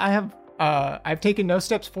 I have. I've taken no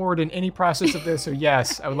steps forward in any process of this, so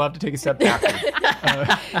yes, I would love to take a step backward.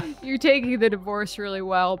 You're taking the divorce really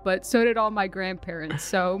well, but so did all my grandparents,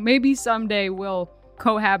 so maybe someday we'll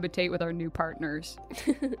cohabitate with our new partners.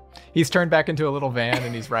 He's turned back into a little van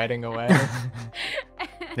and he's riding away.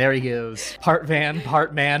 There he goes. Part van,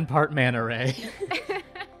 part man, part manta ray.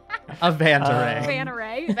 A Vanta Ray. Vanta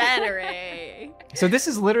Ray. Vanta Ray. So this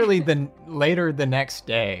is literally later the next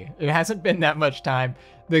day. It hasn't been that much time.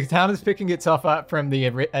 The town is picking itself up from the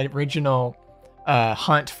original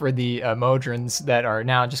hunt for the Modrons that are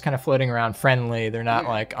now just kind of floating around friendly. They're not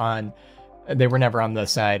they were never on the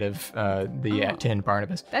side of the Tin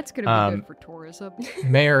Barnabas. That's going to be good for tourism.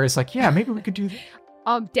 Mayor is like, yeah, maybe we could do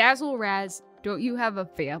that. Dazzle-Raz, don't you have a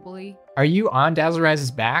family? Are you on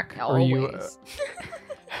Dazzle-Raz's back? Always.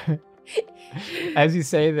 As you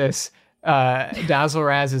say this,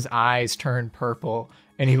 Dazzle-Raz's eyes turn purple.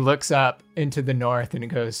 And he looks up into the north and he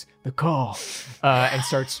goes, the call, and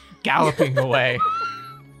starts galloping away.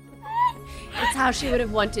 That's how she would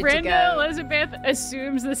have wanted Brenda to go. Elizabeth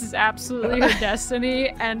assumes this is absolutely her destiny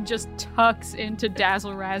and just tucks into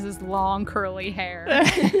Dazzle-Raz's long curly hair.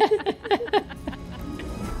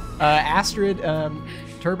 Astrid,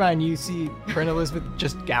 Turbine, you see Brenda Elizabeth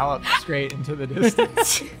just gallop straight into the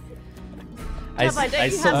distance. Turbine, don't you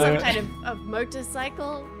have some kind of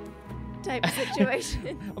motorcycle type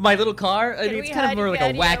situation? My little car? I mean, it's kind of more like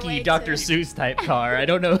a wacky Dr. Seuss type car. I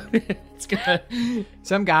don't know. It's gonna.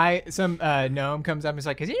 Some gnome comes up and is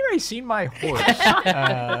like, has anybody seen my horse?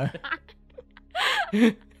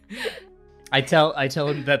 I tell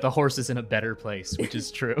him that the horse is in a better place, which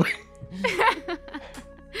is true.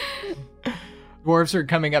 Dwarves are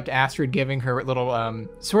coming up to Astrid, giving her little,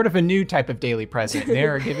 sort of a new type of daily present. They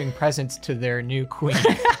are giving presents to their new queen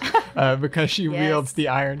because she wields the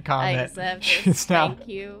Iron Comet. I accept this. Thank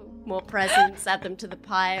you. More presents, add them to the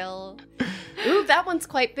pile. Ooh, that one's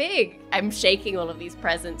quite big. I'm shaking all of these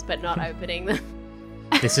presents, but not opening them.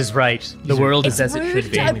 This is right. The world is as it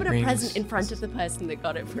should be. To open a present in front of the person that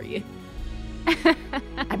got it for you.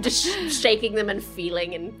 I'm just shaking them and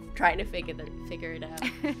feeling and trying to figure it out.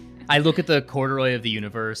 I look at the corduroy of the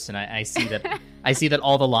universe and I see that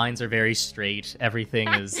all the lines are very straight. Everything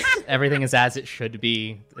is as it should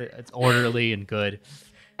be. It's orderly and good.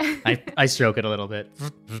 I stroke it a little bit.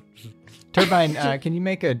 Turbine, can you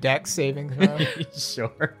make a dex saving throw?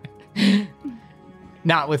 Sure.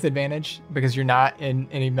 Not with advantage because you're not in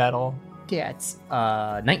any metal. Yeah, it's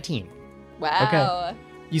 19. Wow. Okay.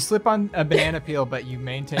 You slip on a banana peel, but you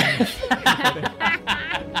maintain.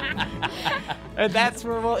 And that's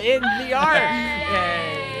where we'll end the arc.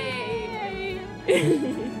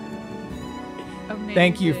 Yay!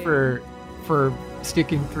 Thank you for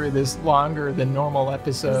sticking through this longer than normal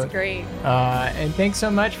episode. It's great. And thanks so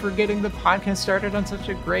much for getting the podcast started on such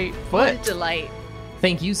a great foot. What a delight.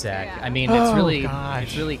 Thank you, Zach. Yeah. I mean, it's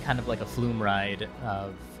really kind of like a flume ride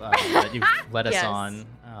of that you've led us on.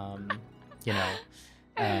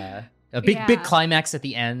 A big climax at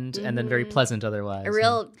the end, and then very pleasant otherwise. A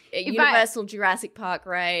real universal Jurassic Park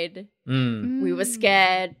ride. We were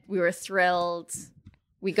scared. We were thrilled.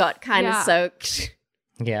 We got kind of soaked.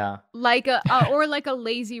 Yeah, like a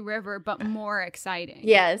lazy river, but more exciting.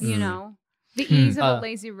 Yes, you know, the ease of a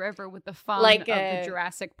lazy river with the fun of the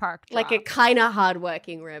Jurassic Park drop. Like a kind of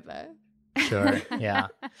hardworking river. Sure. Yeah.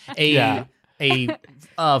 A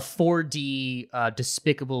 4D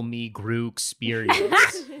Despicable Me Gru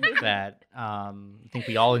experience that I think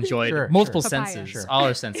we all enjoyed. Multiple senses. Sure. All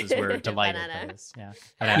our senses were delighted by this. Yeah.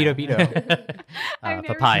 Pito.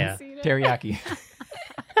 Papaya. Teriyaki.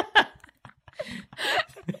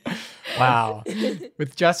 Wow.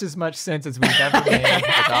 With just as much sense as we've ever made,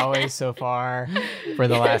 as always so far, for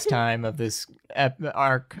the last time of this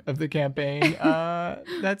arc of the campaign.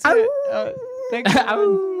 That's it. Thanks.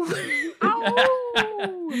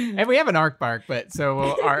 And we have an arc bark, but so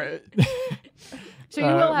we'll so you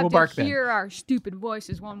will have to hear our stupid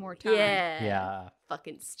voices one more time. Yeah. Yeah.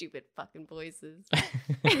 Fucking stupid fucking voices.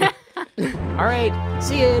 All right.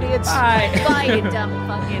 See you, idiots. Bye. Bye, you dumb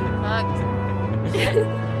fucking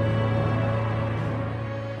fucks.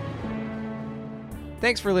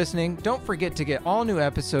 Thanks for listening. Don't forget to get all new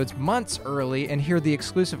episodes months early and hear the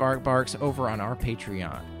exclusive art barks over on our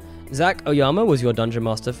Patreon. Zach Oyama was your Dungeon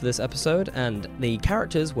Master for this episode, and the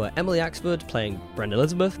characters were Emily Axford playing Brenda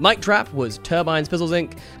Elizabeth, Mike Trapp was Turbines Pizzles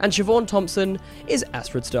Inc., and Siobhan Thompson is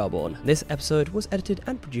Astrid Starborn. This episode was edited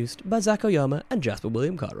and produced by Zach Oyama and Jasper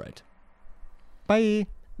William Cartwright. Bye.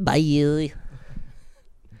 Bye.